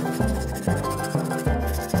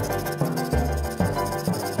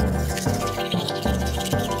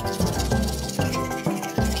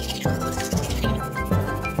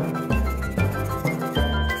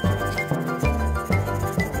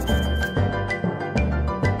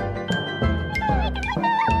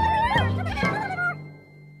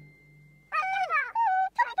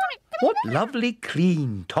 What lovely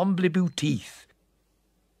clean Tombliboo teeth!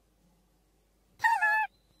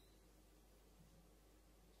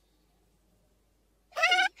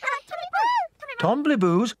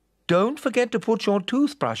 Tombliboos, don't forget to put your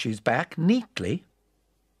toothbrushes back neatly.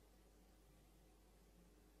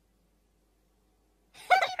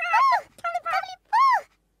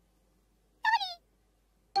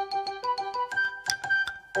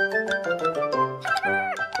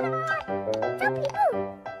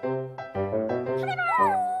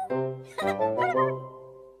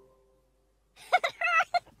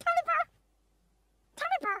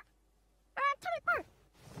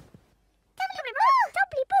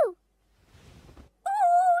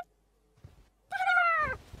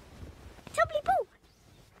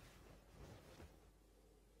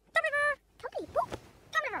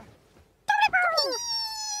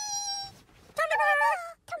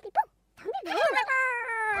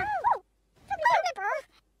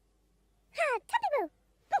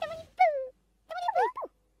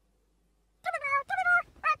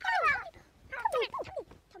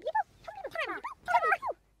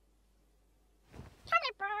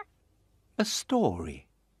 A story.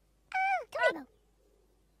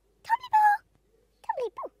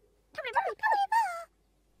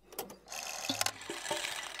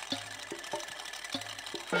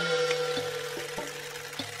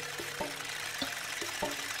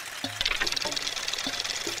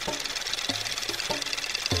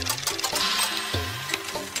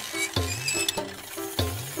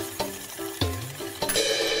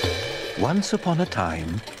 Once upon a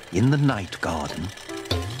time, in the night garden,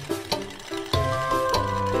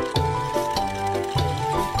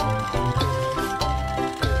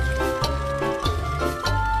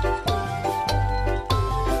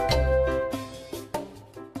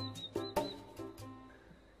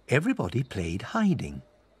 everybody played hiding.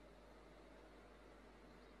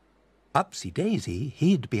 Upsy Daisy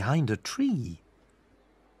hid behind a tree.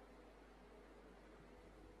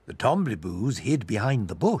 The Tombliboos hid behind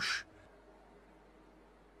the bush.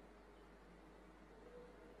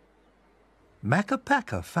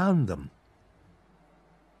 Pakka found them.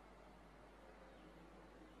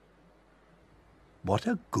 What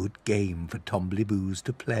a good game for Tombliboos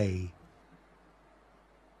to play.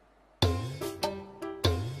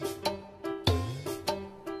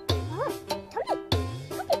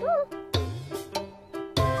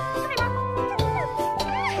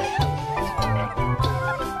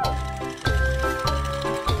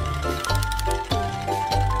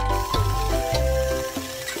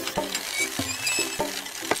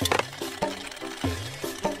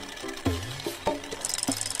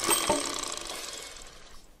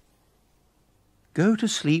 Go to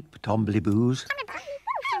sleep, Tombliboos.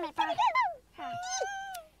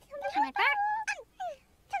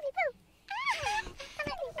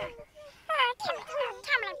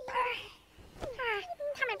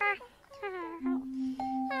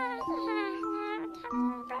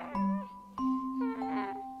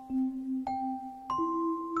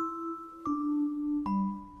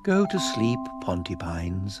 Go to sleep,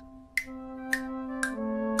 Pontipines.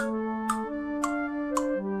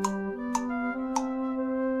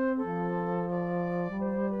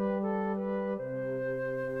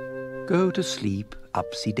 Go to sleep,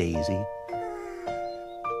 Upsy Daisy.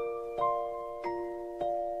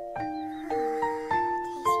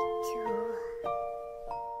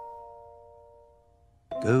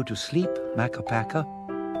 Go to sleep, Makka Pakka.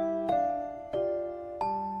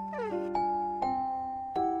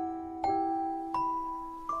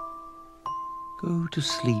 Go to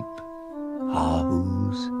sleep,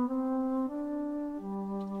 Harboos.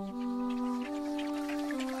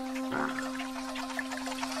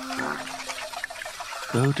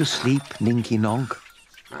 Go to sleep, Ninky Nonk.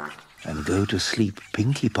 And go to sleep,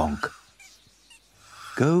 Pinky Ponk.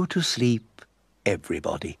 Go to sleep,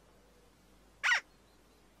 everybody.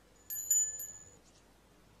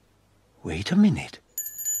 Wait a minute.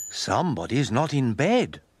 Somebody's not in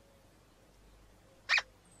bed.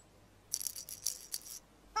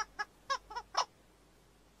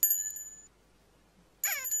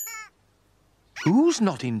 Who's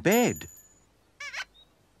not in bed?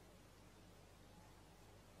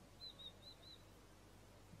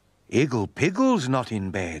 Igglepiggle's not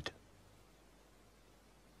in bed.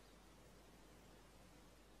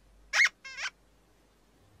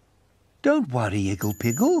 Don't worry,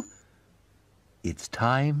 Igglepiggle. It's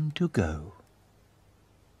time to go.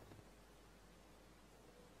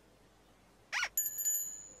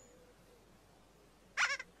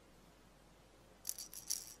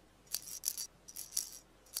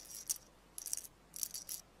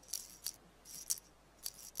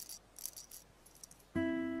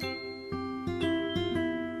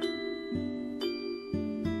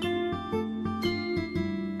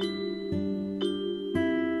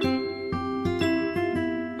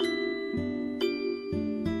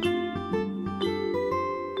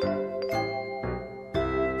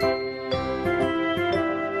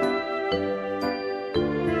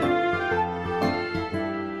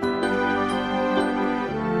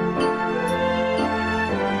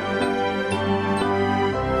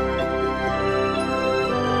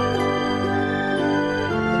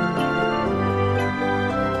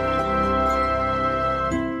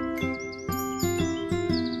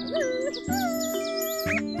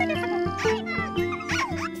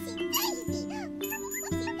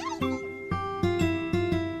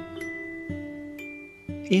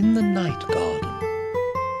 In the night garden.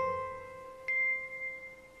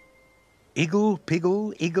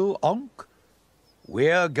 Igglepiggle, Iggle-onk,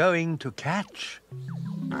 we're going to catch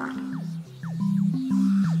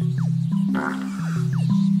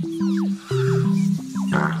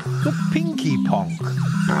the Pinky Ponk.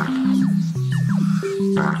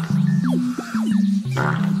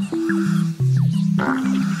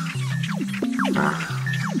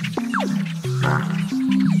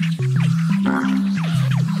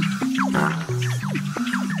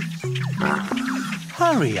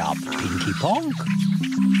 Hurry up, Pinky Ponk.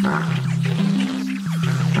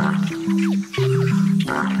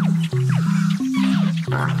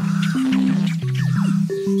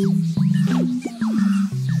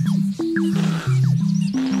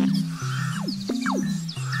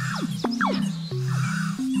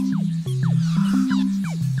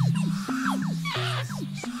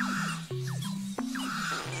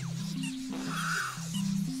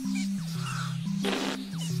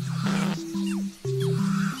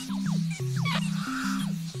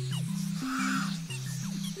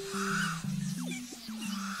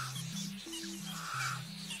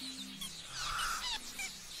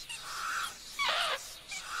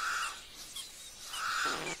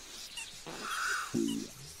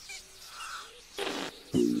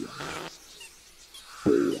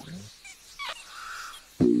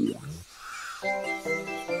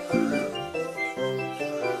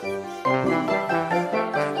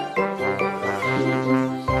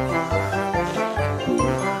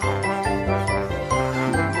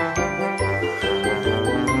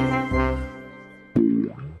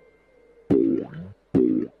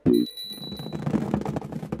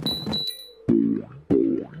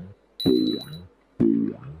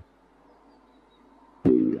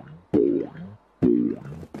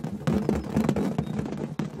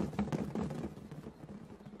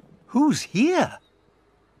 Who's here?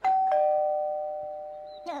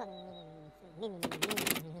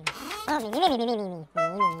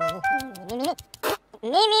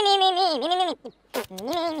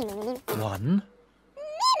 One.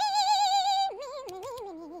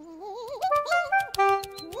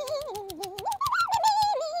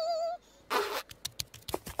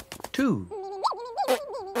 Two.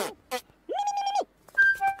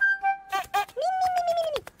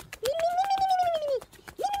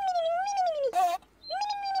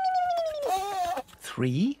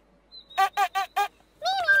 Three.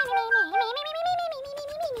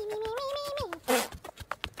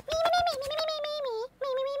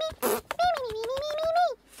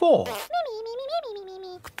 4.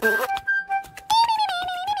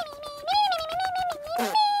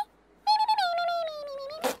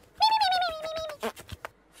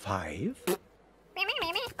 5.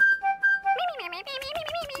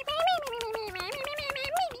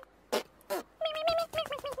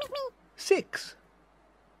 6.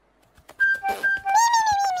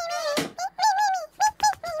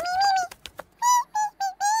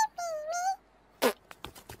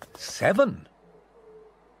 7.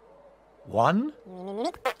 1,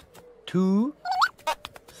 2,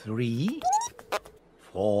 3,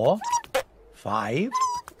 4, 5,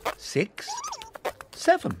 6,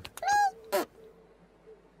 7.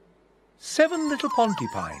 7 little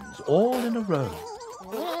porcupines, all in a row.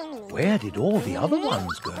 Where did all the other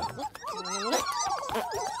ones go?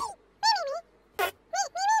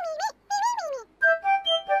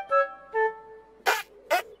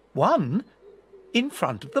 One in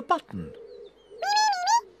front of the button.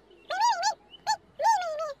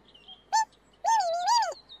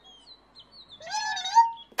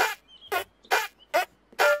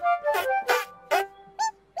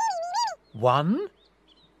 One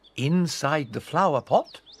inside the flower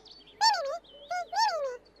pot.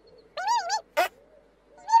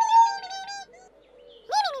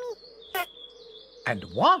 And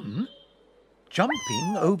one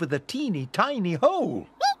jumping over the teeny tiny hole.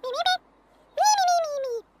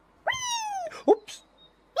 Oops!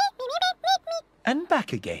 And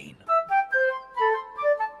back again.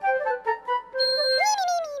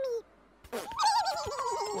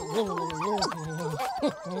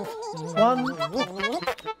 One,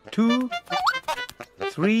 2,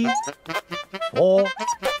 3, 4,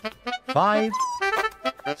 5,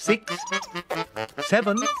 6,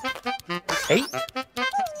 7, 8,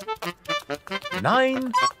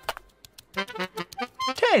 9,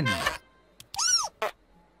 10.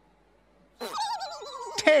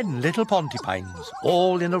 10 little porcupines,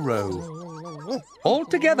 all in a row. All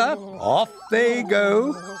together, off they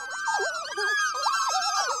go.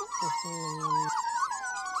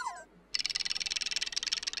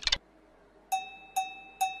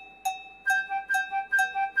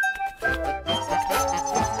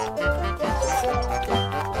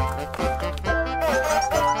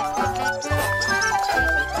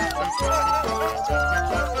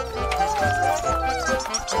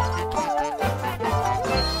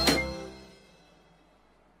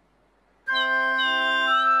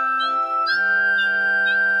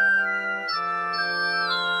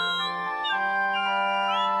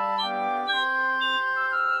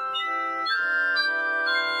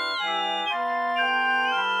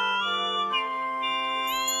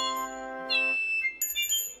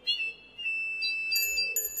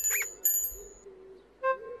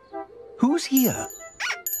 Who's here?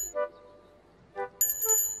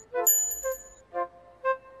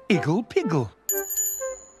 Igglepiggle.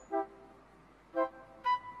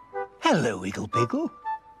 Hello, Igglepiggle.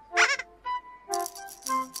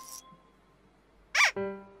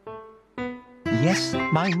 Yes,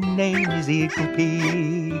 my name is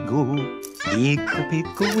Igglepiggle.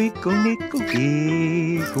 Igglepiggle, wiggle, nickle,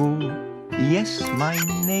 giggle. Yes, my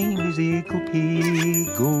name is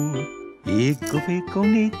Igglepiggle. Igglepiggle,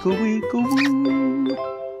 nickle, wiggle, woo.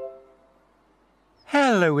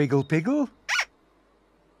 Hello, Igglepiggle.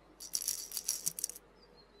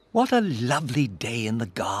 What a lovely day in the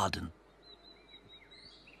garden.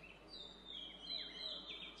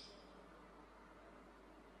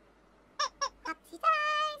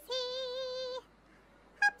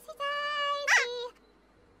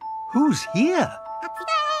 Who's here?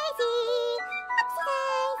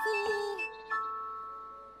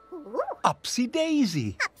 Upsy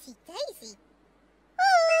Daisy. Upsy Daisy.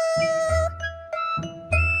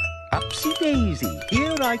 Upsy Daisy,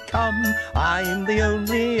 here I come. I'm the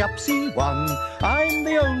only Upsy one. I'm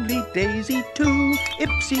the only Daisy too.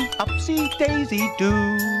 Ipsy, Upsy Daisy do.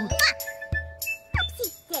 Upsy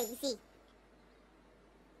Daisy.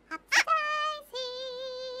 Upsy Daisy.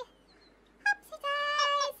 Upsy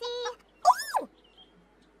Daisy. Ooh!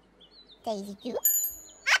 Daisy do.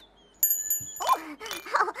 Oh,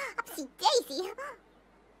 Upsy Daisy.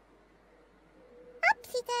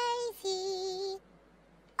 Upsy Daisy.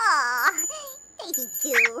 Aw, Daisy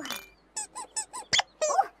too.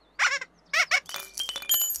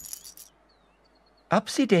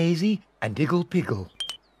 Upsy Daisy and Igglepiggle.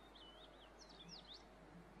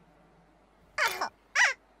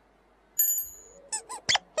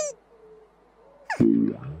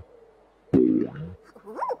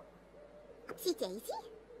 Upsy Daisy.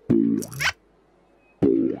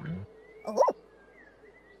 Oh.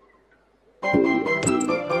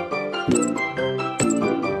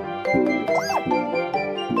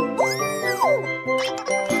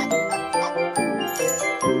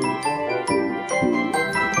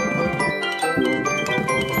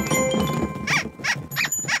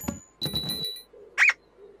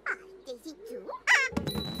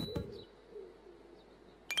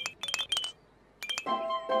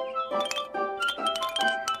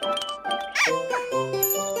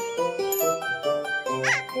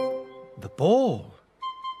 ball.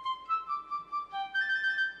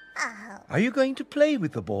 Oh. Are you going to play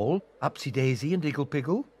with the ball, Upsy Daisy and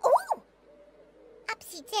Igglepiggle? Oh!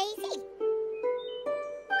 Upsy Daisy.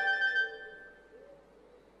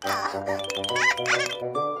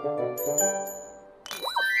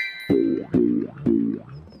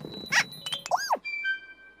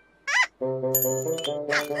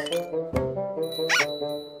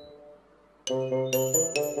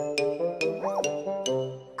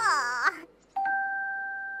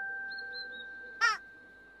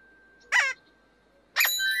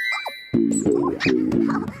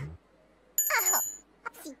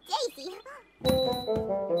 Upsy Daisy.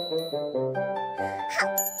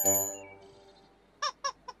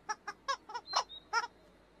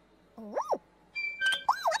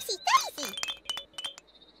 Upsy Daisy.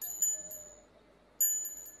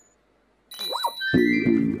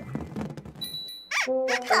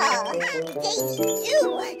 Daisy too.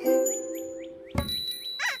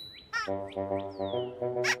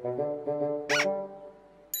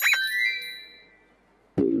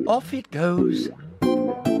 Off it goes.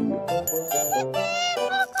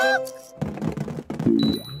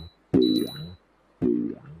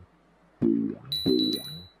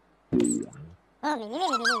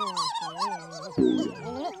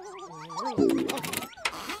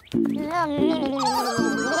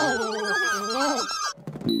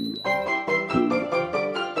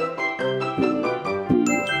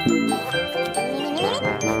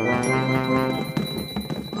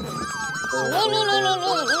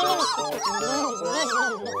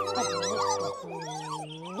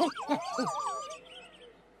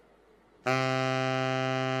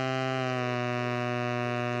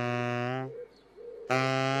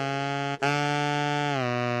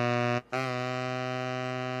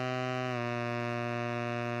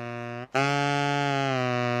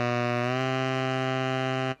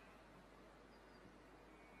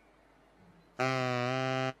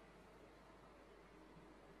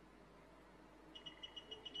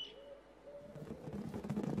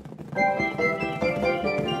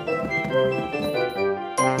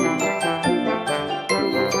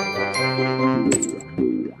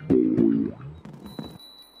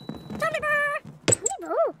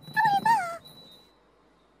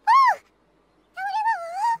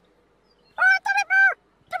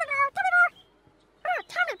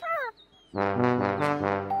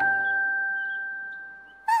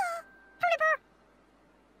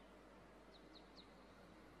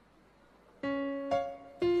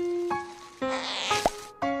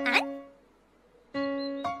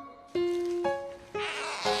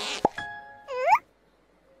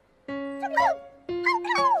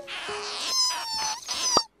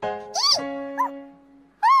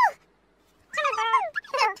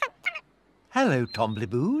 Hello,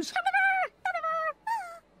 Tombliboos.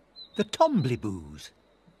 The Tombliboos.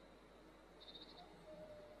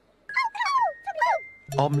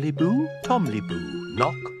 Omliboo, Tombliboo,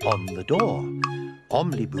 knock on the door.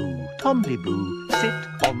 Omliboo, Tombliboo,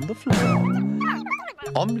 sit on the floor.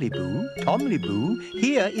 Omliboo, Tombliboo,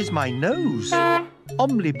 here is my nose.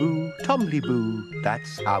 Omliboo, Tombliboo,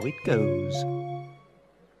 that's how it goes.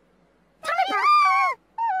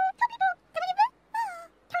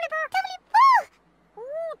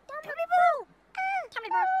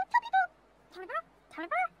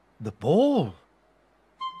 The ball.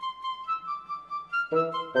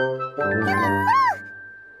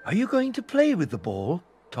 Are you going to play with the ball,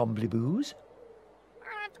 Tombliboos?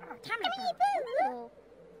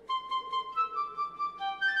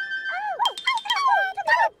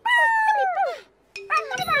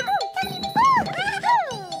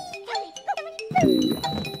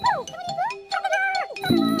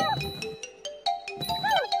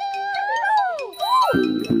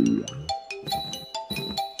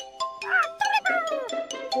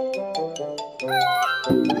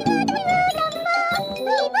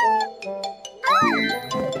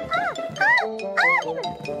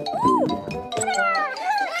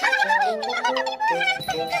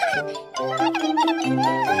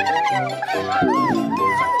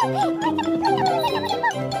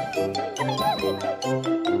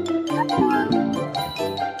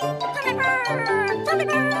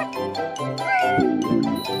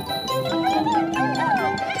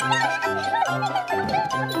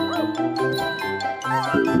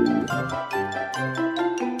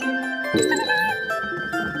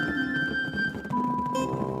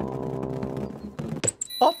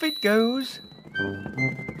 Off it goes.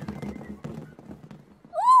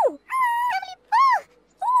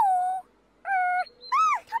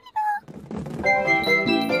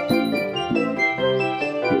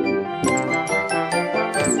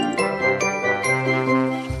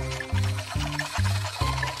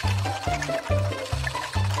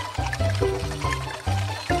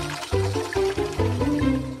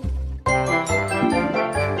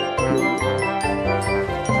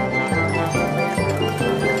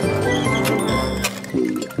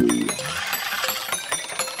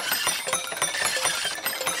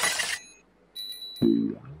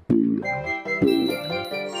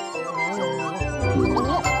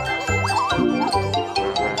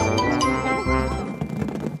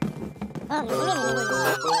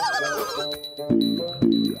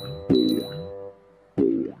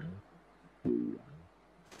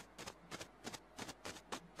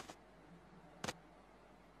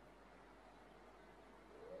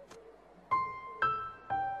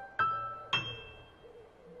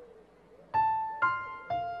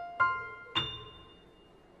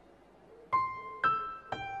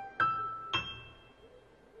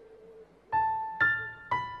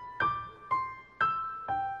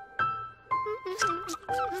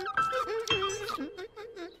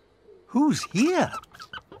 Who's here?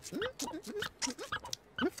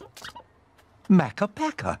 Makka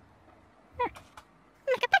Pakka.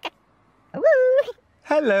 Makka Pakka. Woo!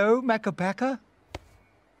 Hello, Makka Pakka.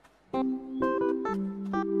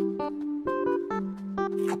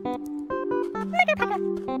 Makka Pakka.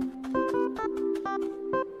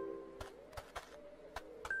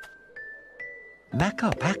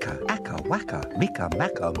 Makka Pakka, akka waka, mika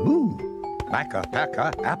makka moo. Makka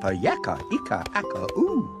Pakka, appa yakka, ika akka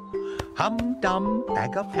oo. Hum dum,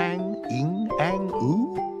 aga pang, ing ang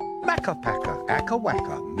oo. Makka Pakka, akka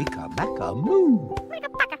waka, mika makka moo. Makka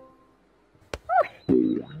Pakka.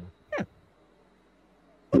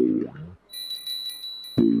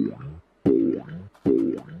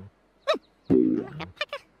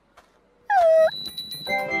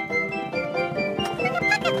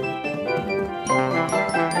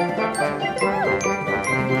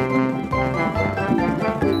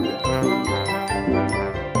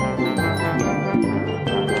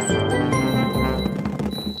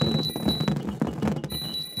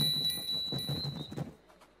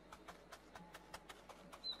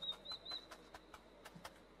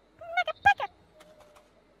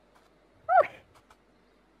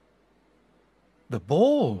 The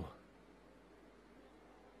ball.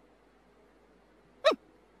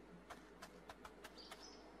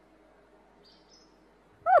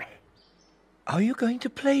 Are you going to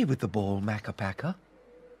play with the ball, Makka Pakka?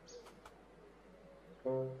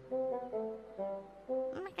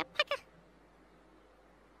 Makka Pakka.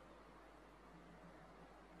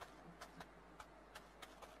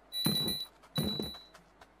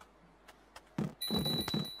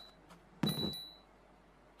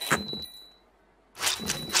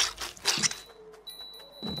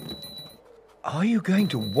 Are you going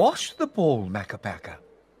to wash the ball, Makka Pakka?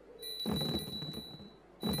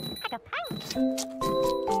 Pakka Pang.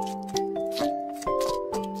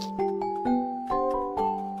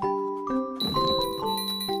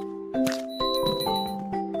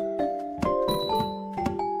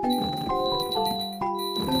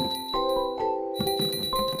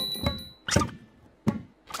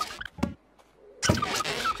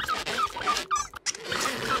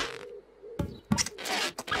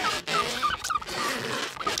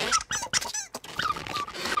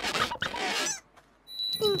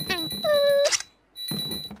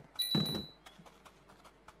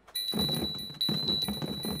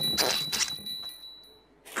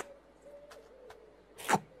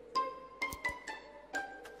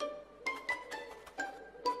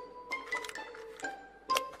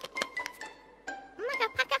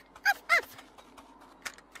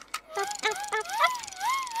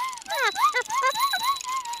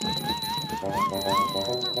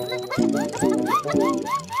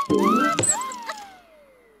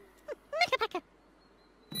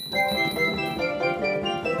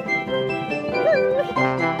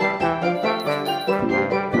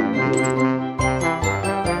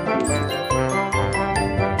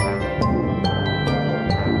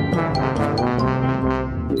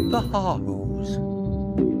 The Hahoos.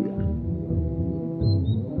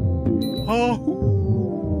 Hahoo!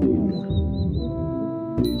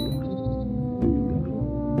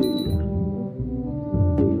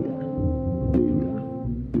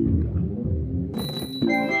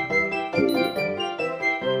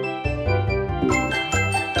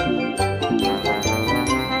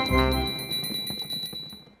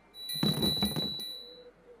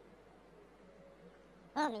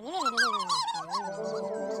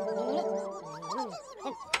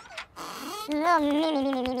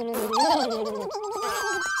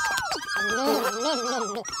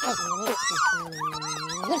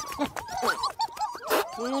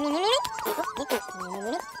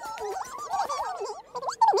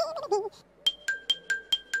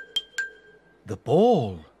 The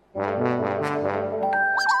ball.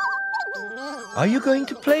 Are you going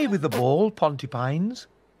to play with the ball, Pontipines?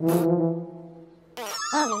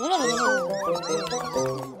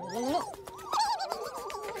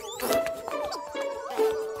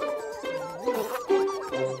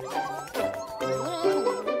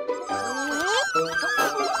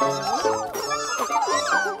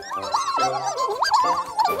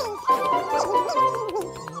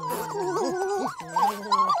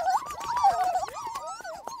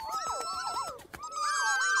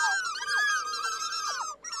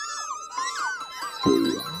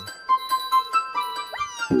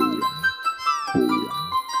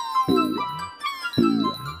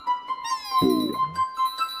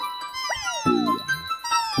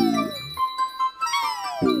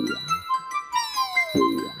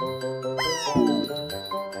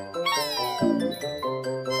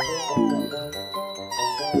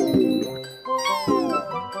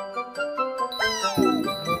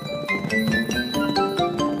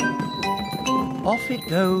 Off it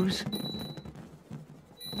goes.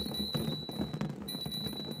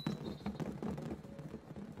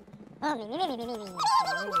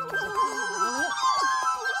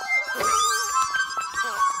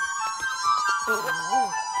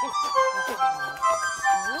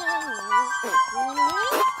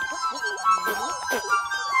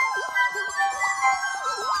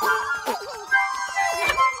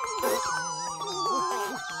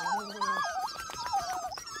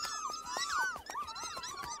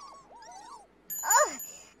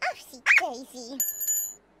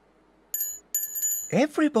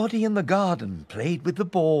 Everybody in the garden played with the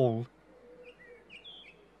ball.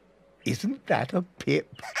 Isn't that a pip?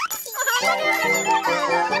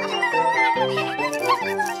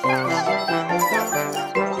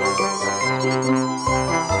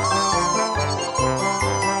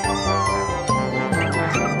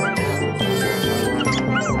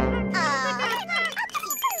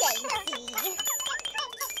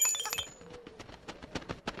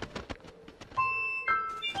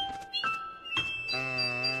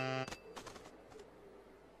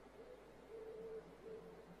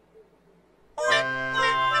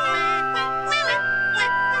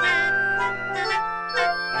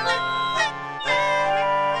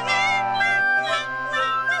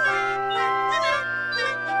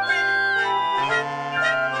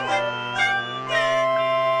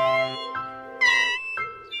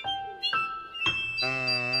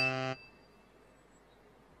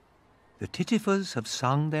 The Tittifers have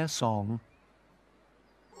sung their song.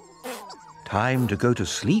 Time to go to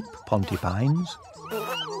sleep, Pontypines.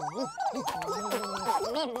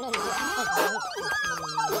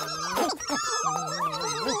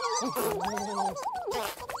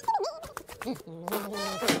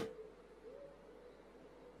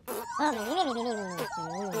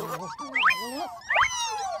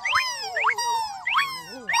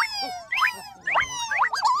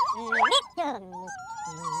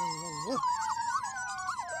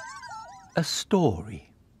 A story.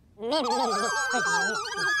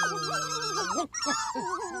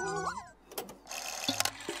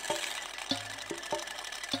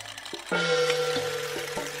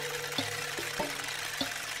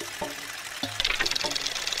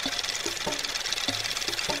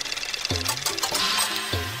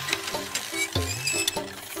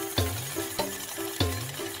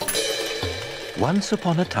 Once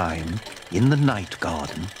upon a time, in the night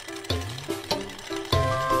garden,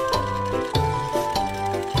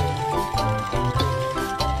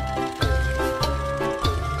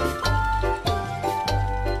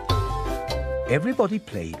 everybody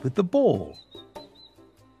played with the ball.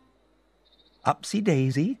 Upsy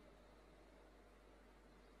Daisy,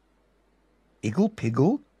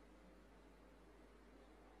 Igglepiggle,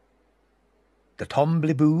 the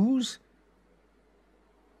Tombliboos,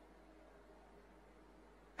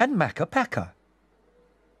 and Makka.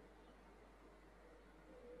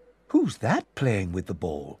 Who's that playing with the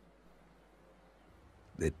ball?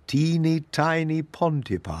 The teeny tiny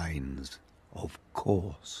Pontypines, of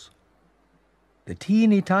course. The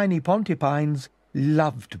teeny tiny Pontypines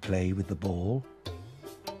love to play with the ball.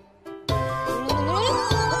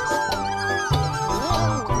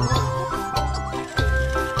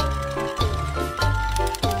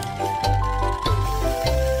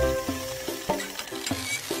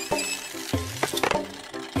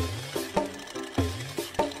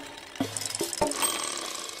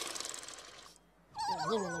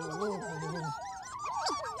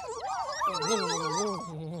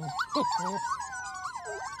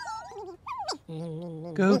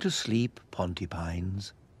 Go to sleep,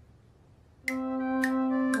 Pontypines.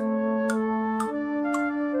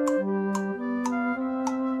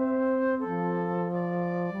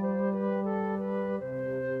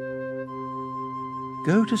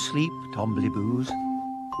 Go to sleep, Tombliboos.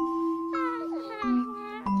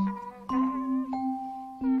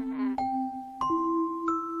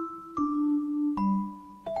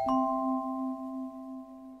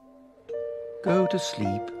 Go to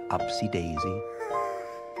sleep, Upsy Daisy.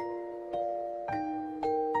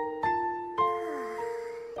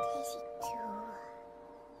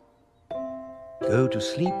 Go to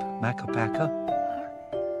sleep, Makka.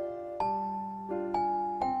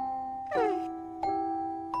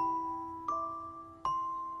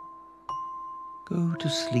 Go to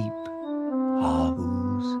sleep,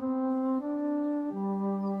 Harboos.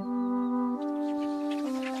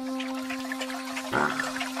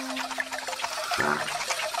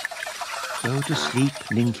 Go to sleep,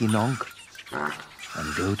 Ninky Nonk,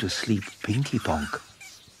 and go to sleep, Pinky Ponk.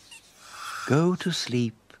 Go to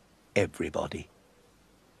sleep, everybody.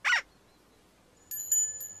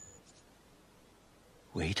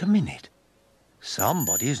 Wait a minute.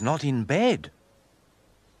 Somebody's not in bed.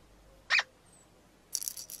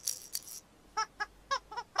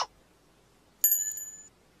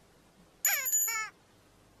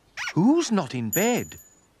 Who's not in bed?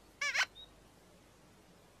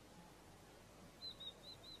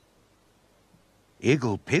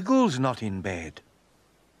 Igglepiggle's not in bed.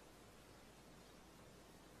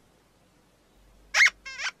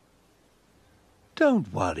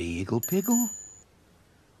 Don't worry, Igglepiggle.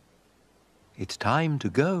 It's time to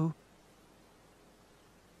go.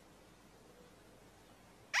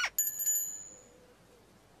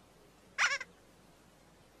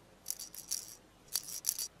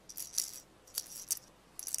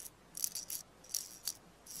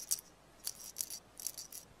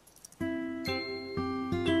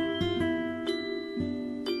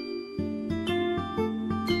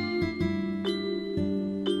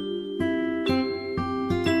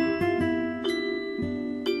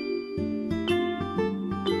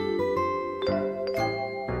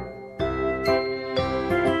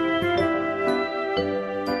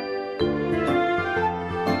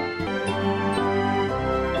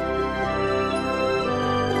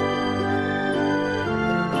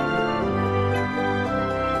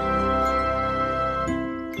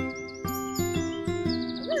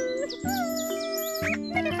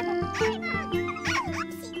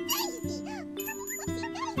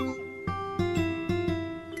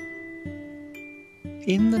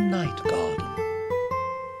 In the night garden.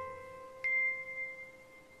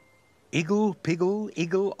 Igglepiggle,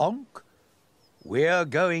 Iggle-onk, we're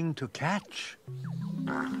going to catch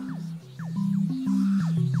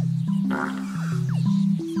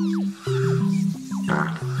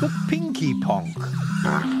the Pinky Ponk.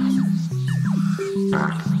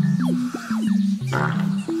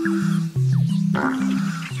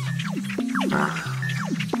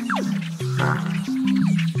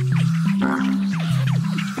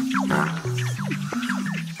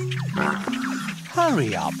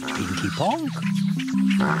 Hurry up, Pinky Ponk.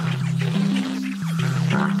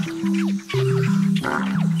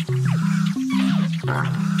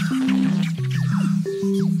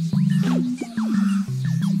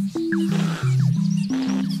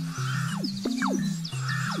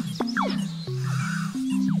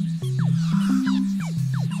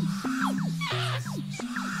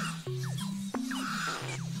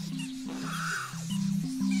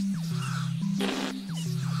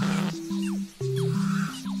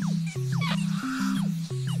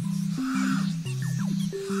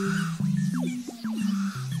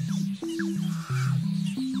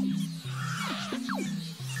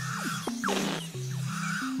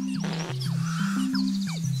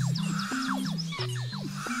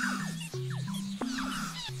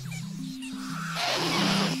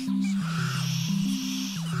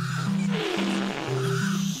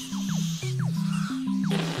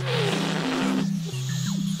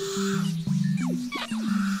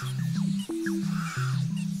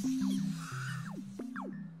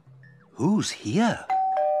 Who's here?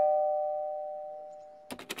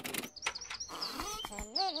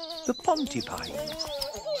 The Pontipines.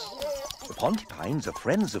 The Pontipines are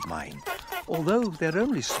friends of mine, although they're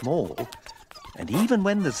only small, and even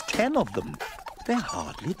when there's 10 of them, they're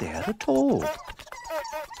hardly there at all.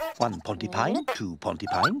 1 Pontipine, 2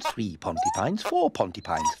 Pontipines, 3 Pontipines, 4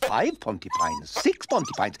 Pontipines, 5 Pontipines, 6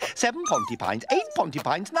 Pontipines, 7 Pontipines, 8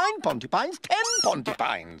 Pontipines, 9 Pontipines, 10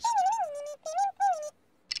 Pontipines.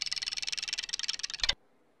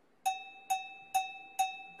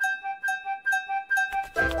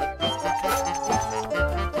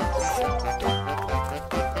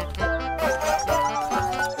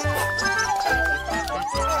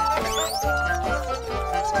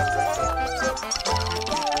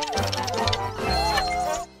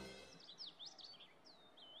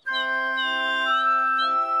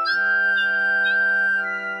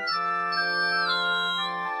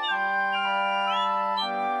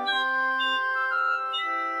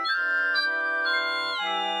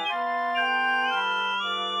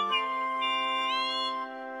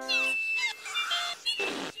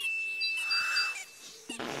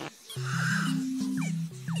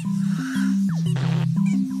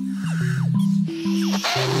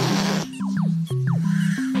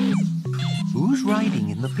 Who's riding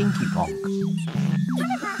in the Pinky Ponk?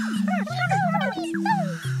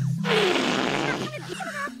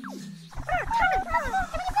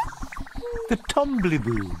 The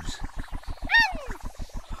Tombliboos.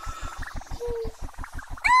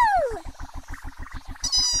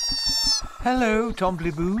 Hello,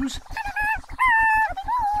 Tombliboos.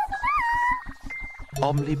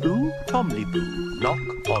 Omliboo, Tomliboo, knock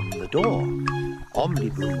on the door.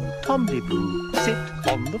 Omliboo, Tomliboo, sit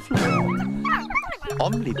on the floor.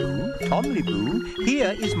 Omliboo, Tomliboo,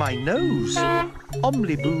 here is my nose.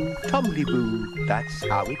 Omliboo, Tomliboo, that's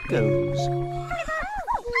how it goes.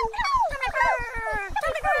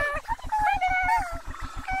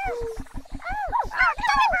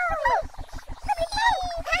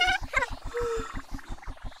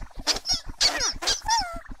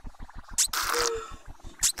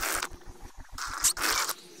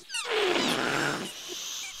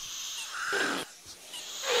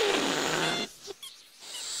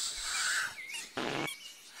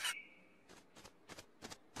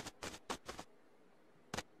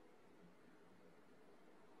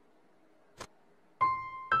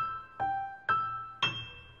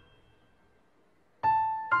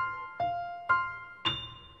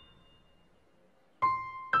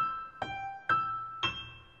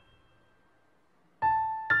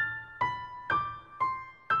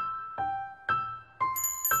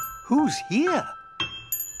 Who's here?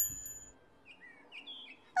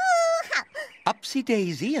 Upsy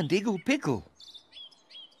Daisy and Igglepiggle.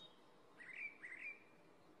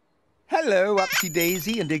 Hello, Upsy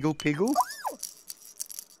Daisy and Igglepiggle.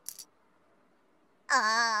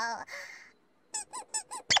 Oh.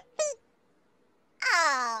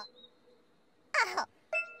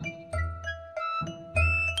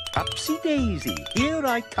 Upsy Daisy, here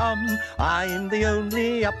I come. I'm the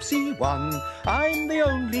only Upsy one. I'm the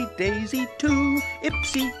only Daisy too.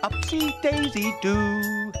 Ipsy, Upsy, Daisy do.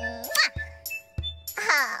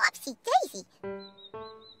 Upsy Daisy.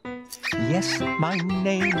 Yes, my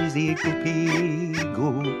name is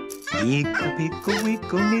Igglepiggle. Igglepiggle,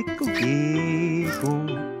 wiggle, nickle, giggle.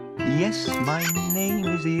 Yes, my name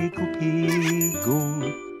is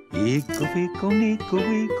Igglepiggle. Igglepiggle, nickle,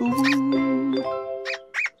 wiggle, woo.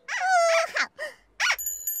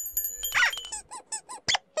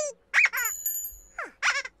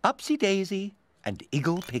 Upsy Daisy and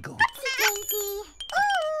Igglepiggle. Upsy Daisy.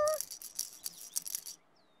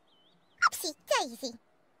 Upsy Daisy.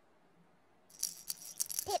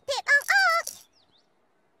 Pip, pip,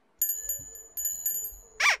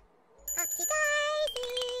 Upsy Daisy.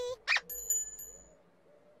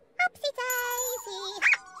 Upsy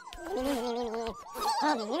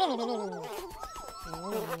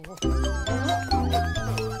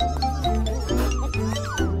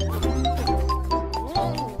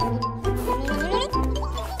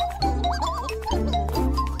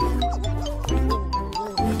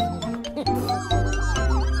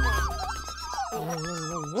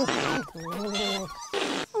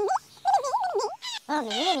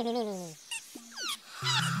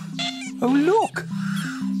Oh, look!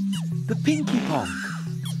 The Pinky Ponk.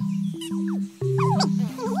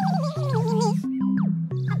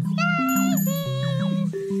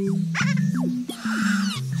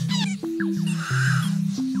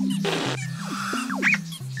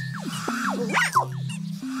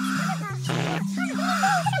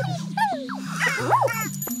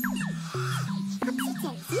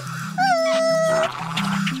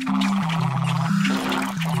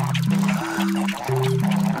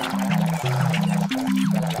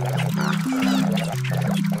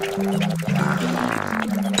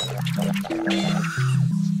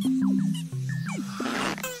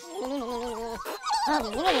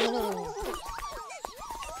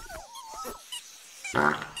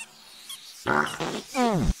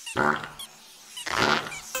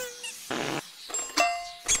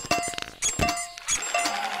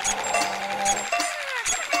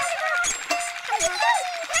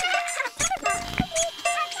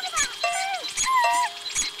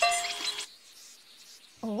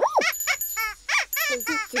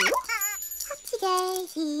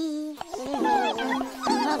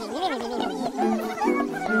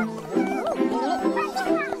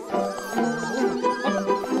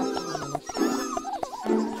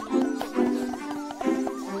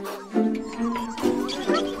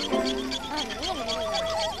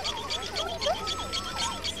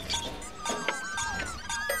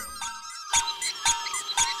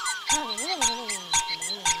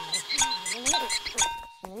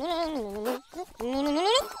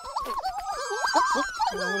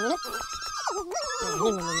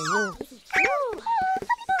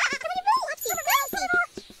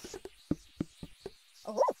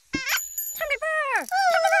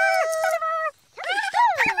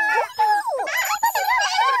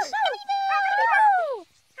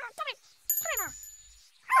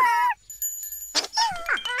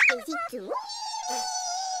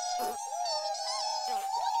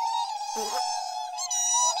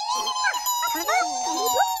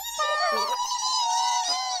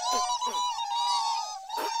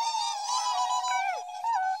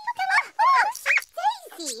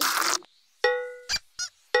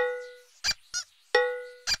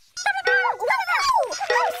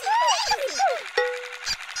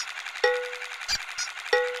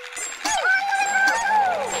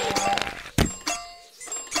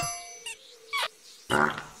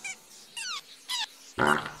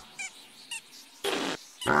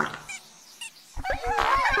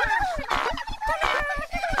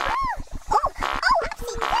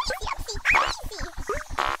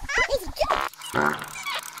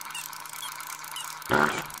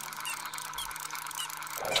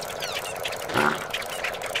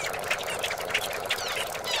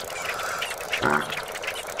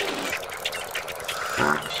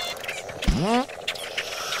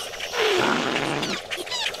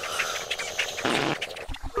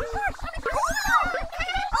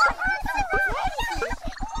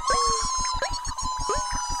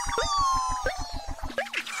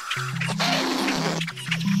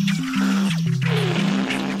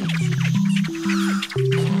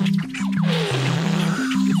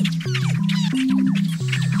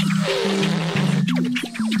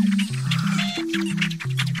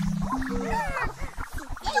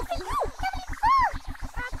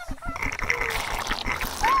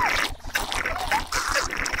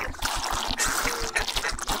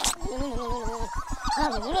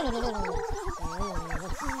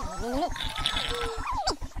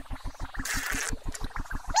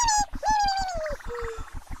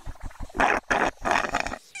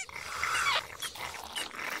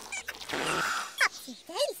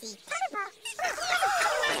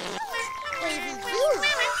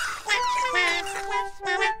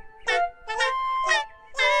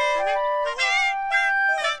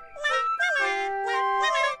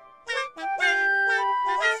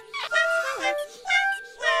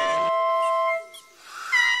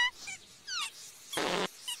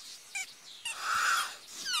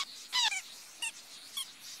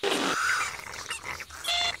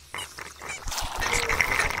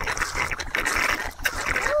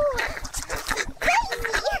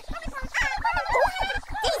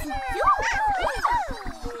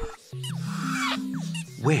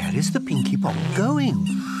 Where is the Pinky Bomb going?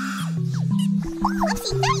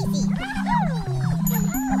 Upsy daisy!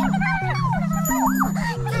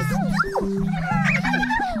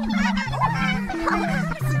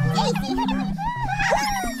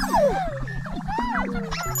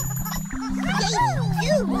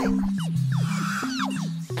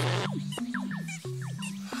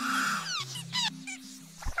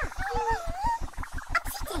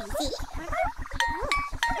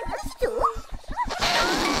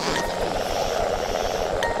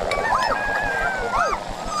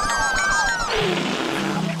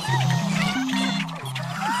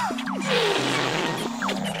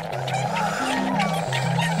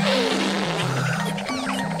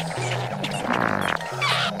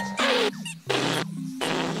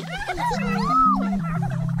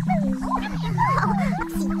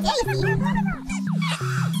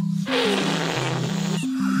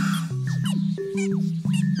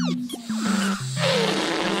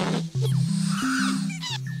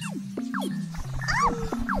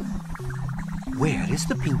 Where is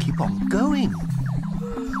the Pinky Bomb going?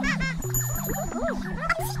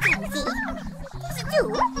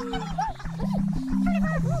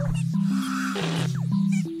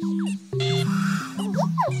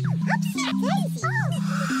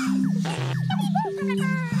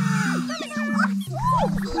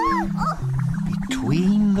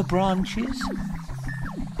 Between the branches?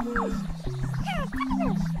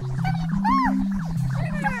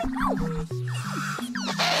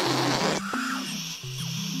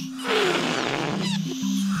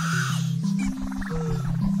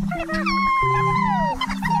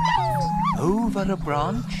 Over a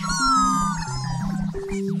branch?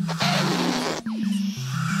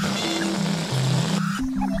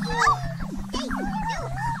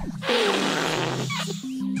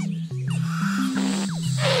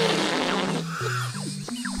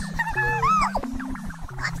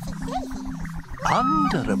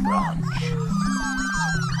 Under a branch?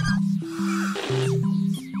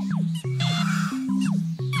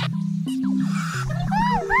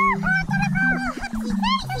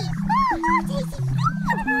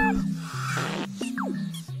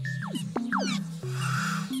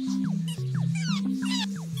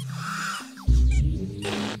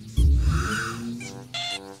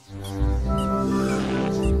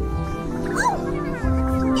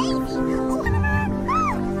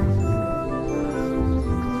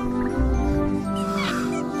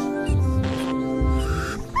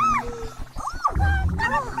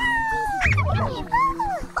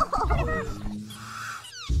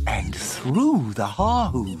 the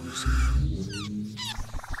hahoos.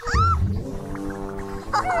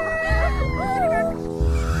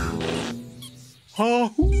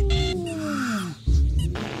 Hahoo!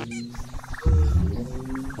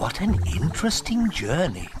 What an interesting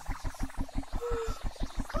journey.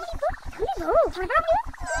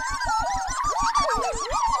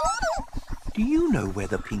 Do you know where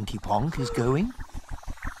the Pinky Ponk is going?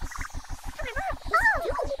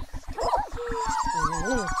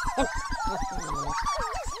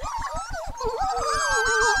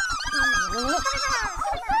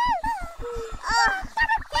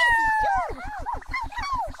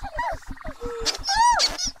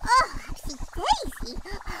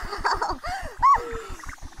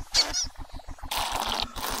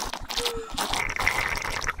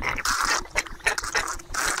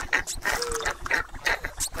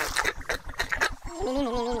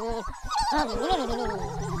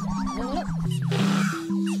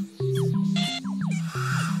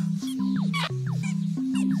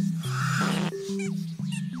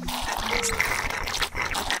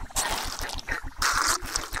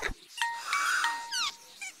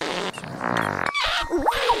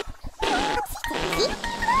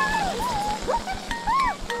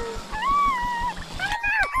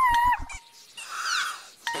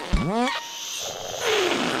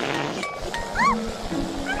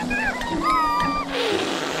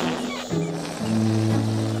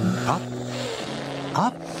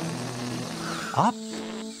 Up, up,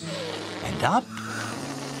 and up,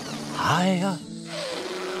 higher,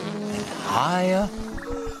 and higher,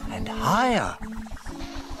 and higher.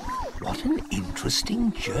 What an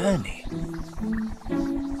interesting journey.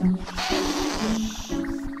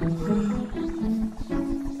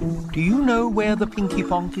 Do you know where the Pinky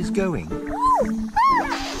Ponk is going?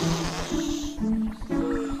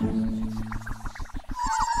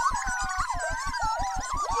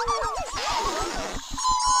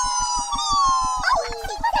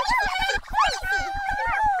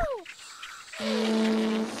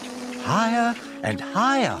 Higher and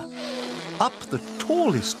higher, up the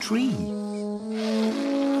tallest tree.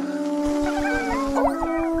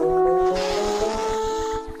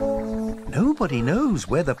 Nobody knows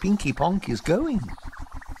where the Pinky Ponk is going.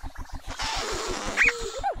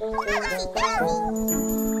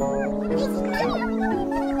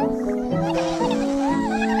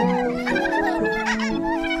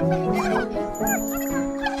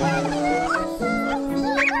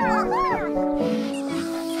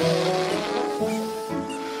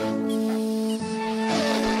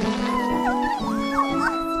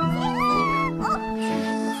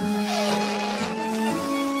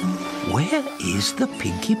 Where is the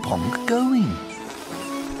Pinky Ponk going?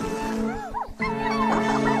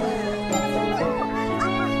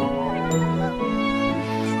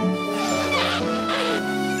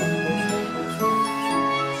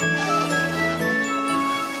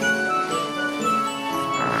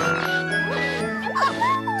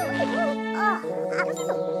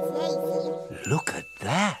 Look at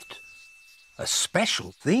that! A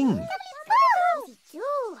special thing.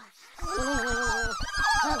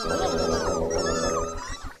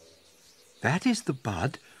 That is the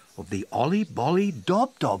bud of the Ollie Bolly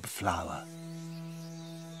Dob Dob flower.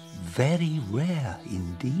 Very rare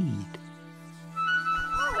indeed.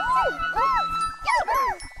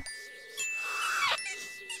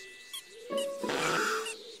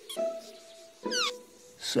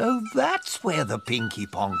 So that's where the Pinky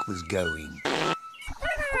Ponk was going.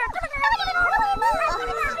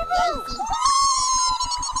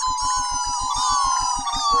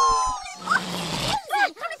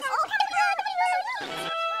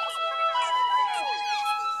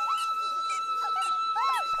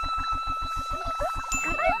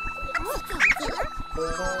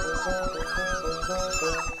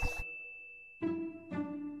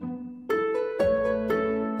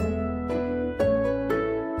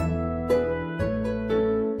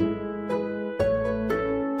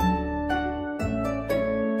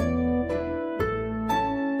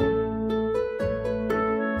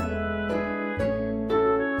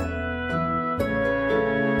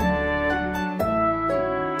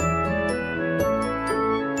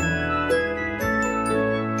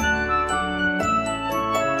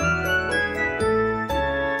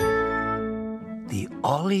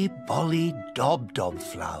 Ollie Bolly Dob Dob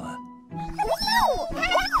flower.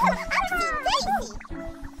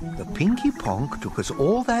 The Pinky Ponk took us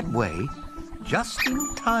all that way just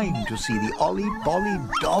in time to see the Ollie Bolly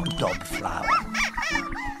Dob Dob flower.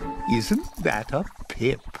 Isn't that a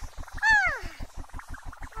pip?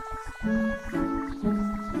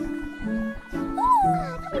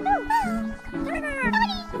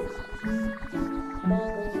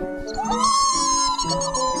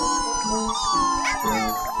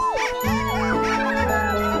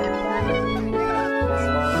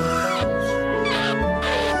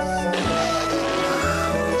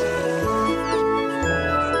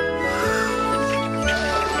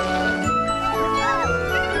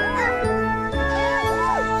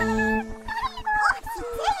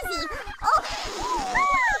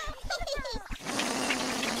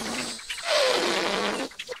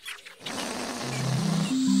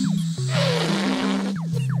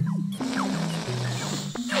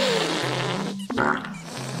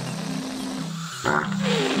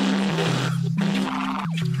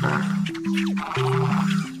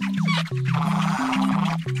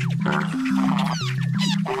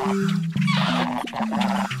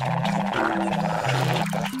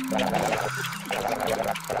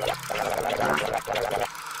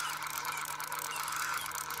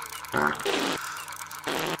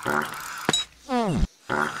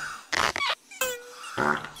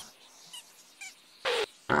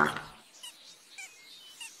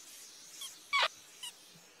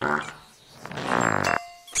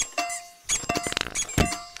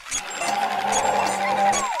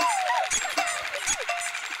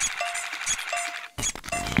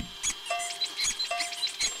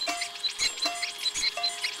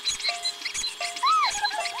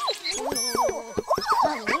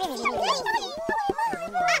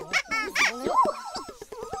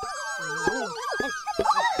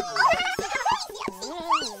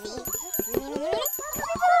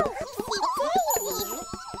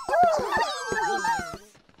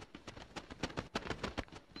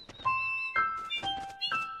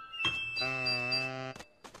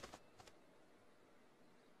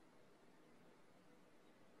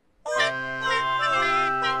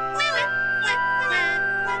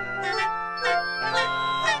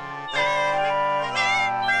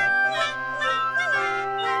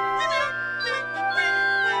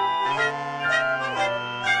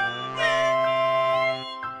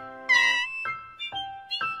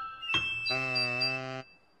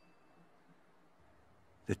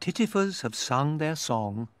 The Tittifers have sung their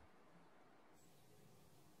song.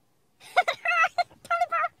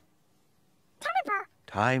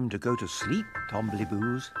 Time to go to sleep,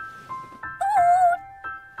 Tombliboos.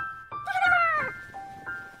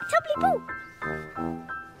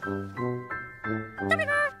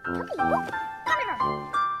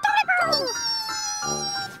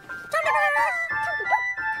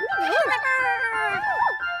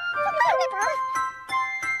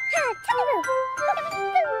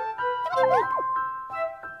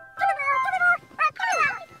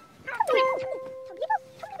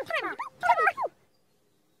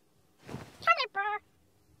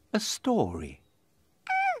 A story.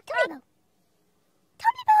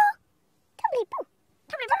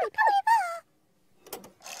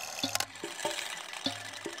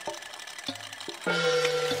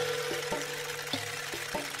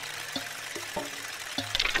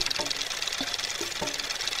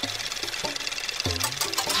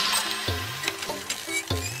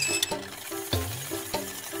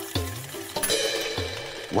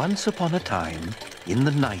 Once upon a time, in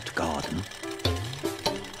the night garden,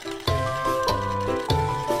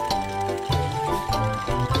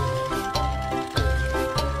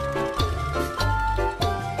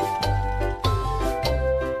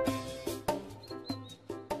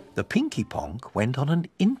 the Pinky Ponk went on an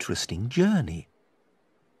interesting journey.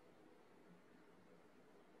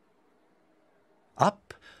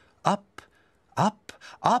 Up, up, up,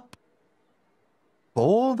 up,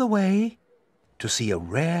 all the way to see a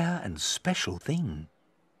rare and special thing.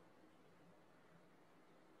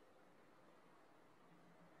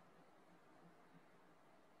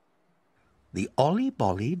 The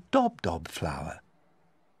Olly-Bolly Dob-Dob flower.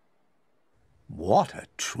 What a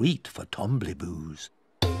treat for Tombliboos.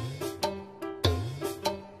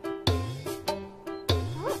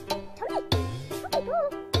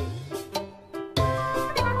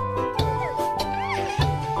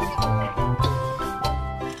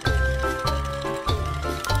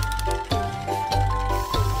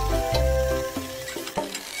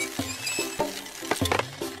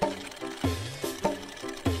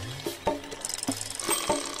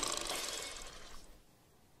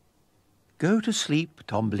 Go to sleep,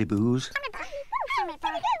 Tombliboos.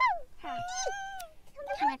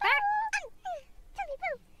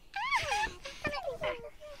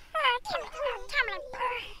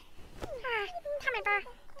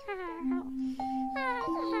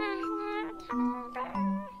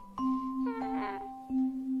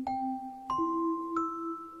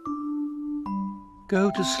 Go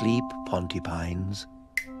to sleep, Pontypines.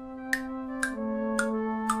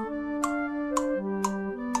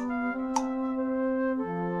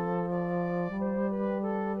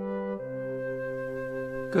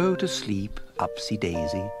 Go to sleep, Upsy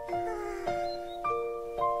Daisy.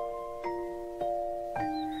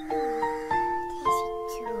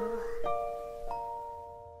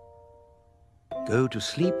 Go to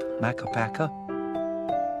sleep, Makka.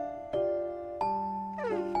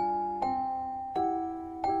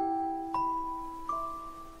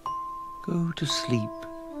 Go to sleep,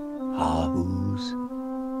 Hahoos.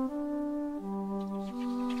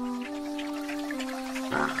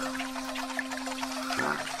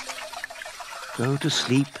 Go to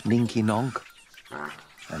sleep, Ninky Nonk,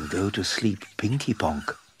 and go to sleep, Pinky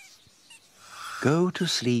Ponk. Go to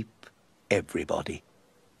sleep, everybody.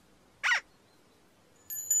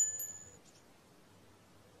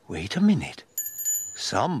 Wait a minute.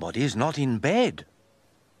 Somebody's not in bed.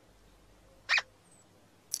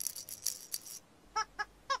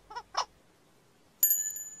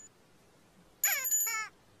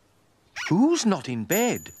 Who's not in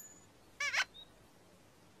bed?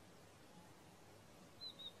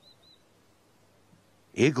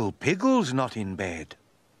 Igglepiggle's not in bed.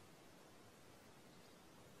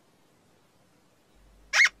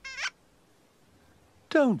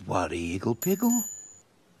 Don't worry, Igglepiggle.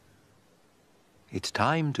 It's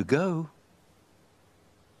time to go.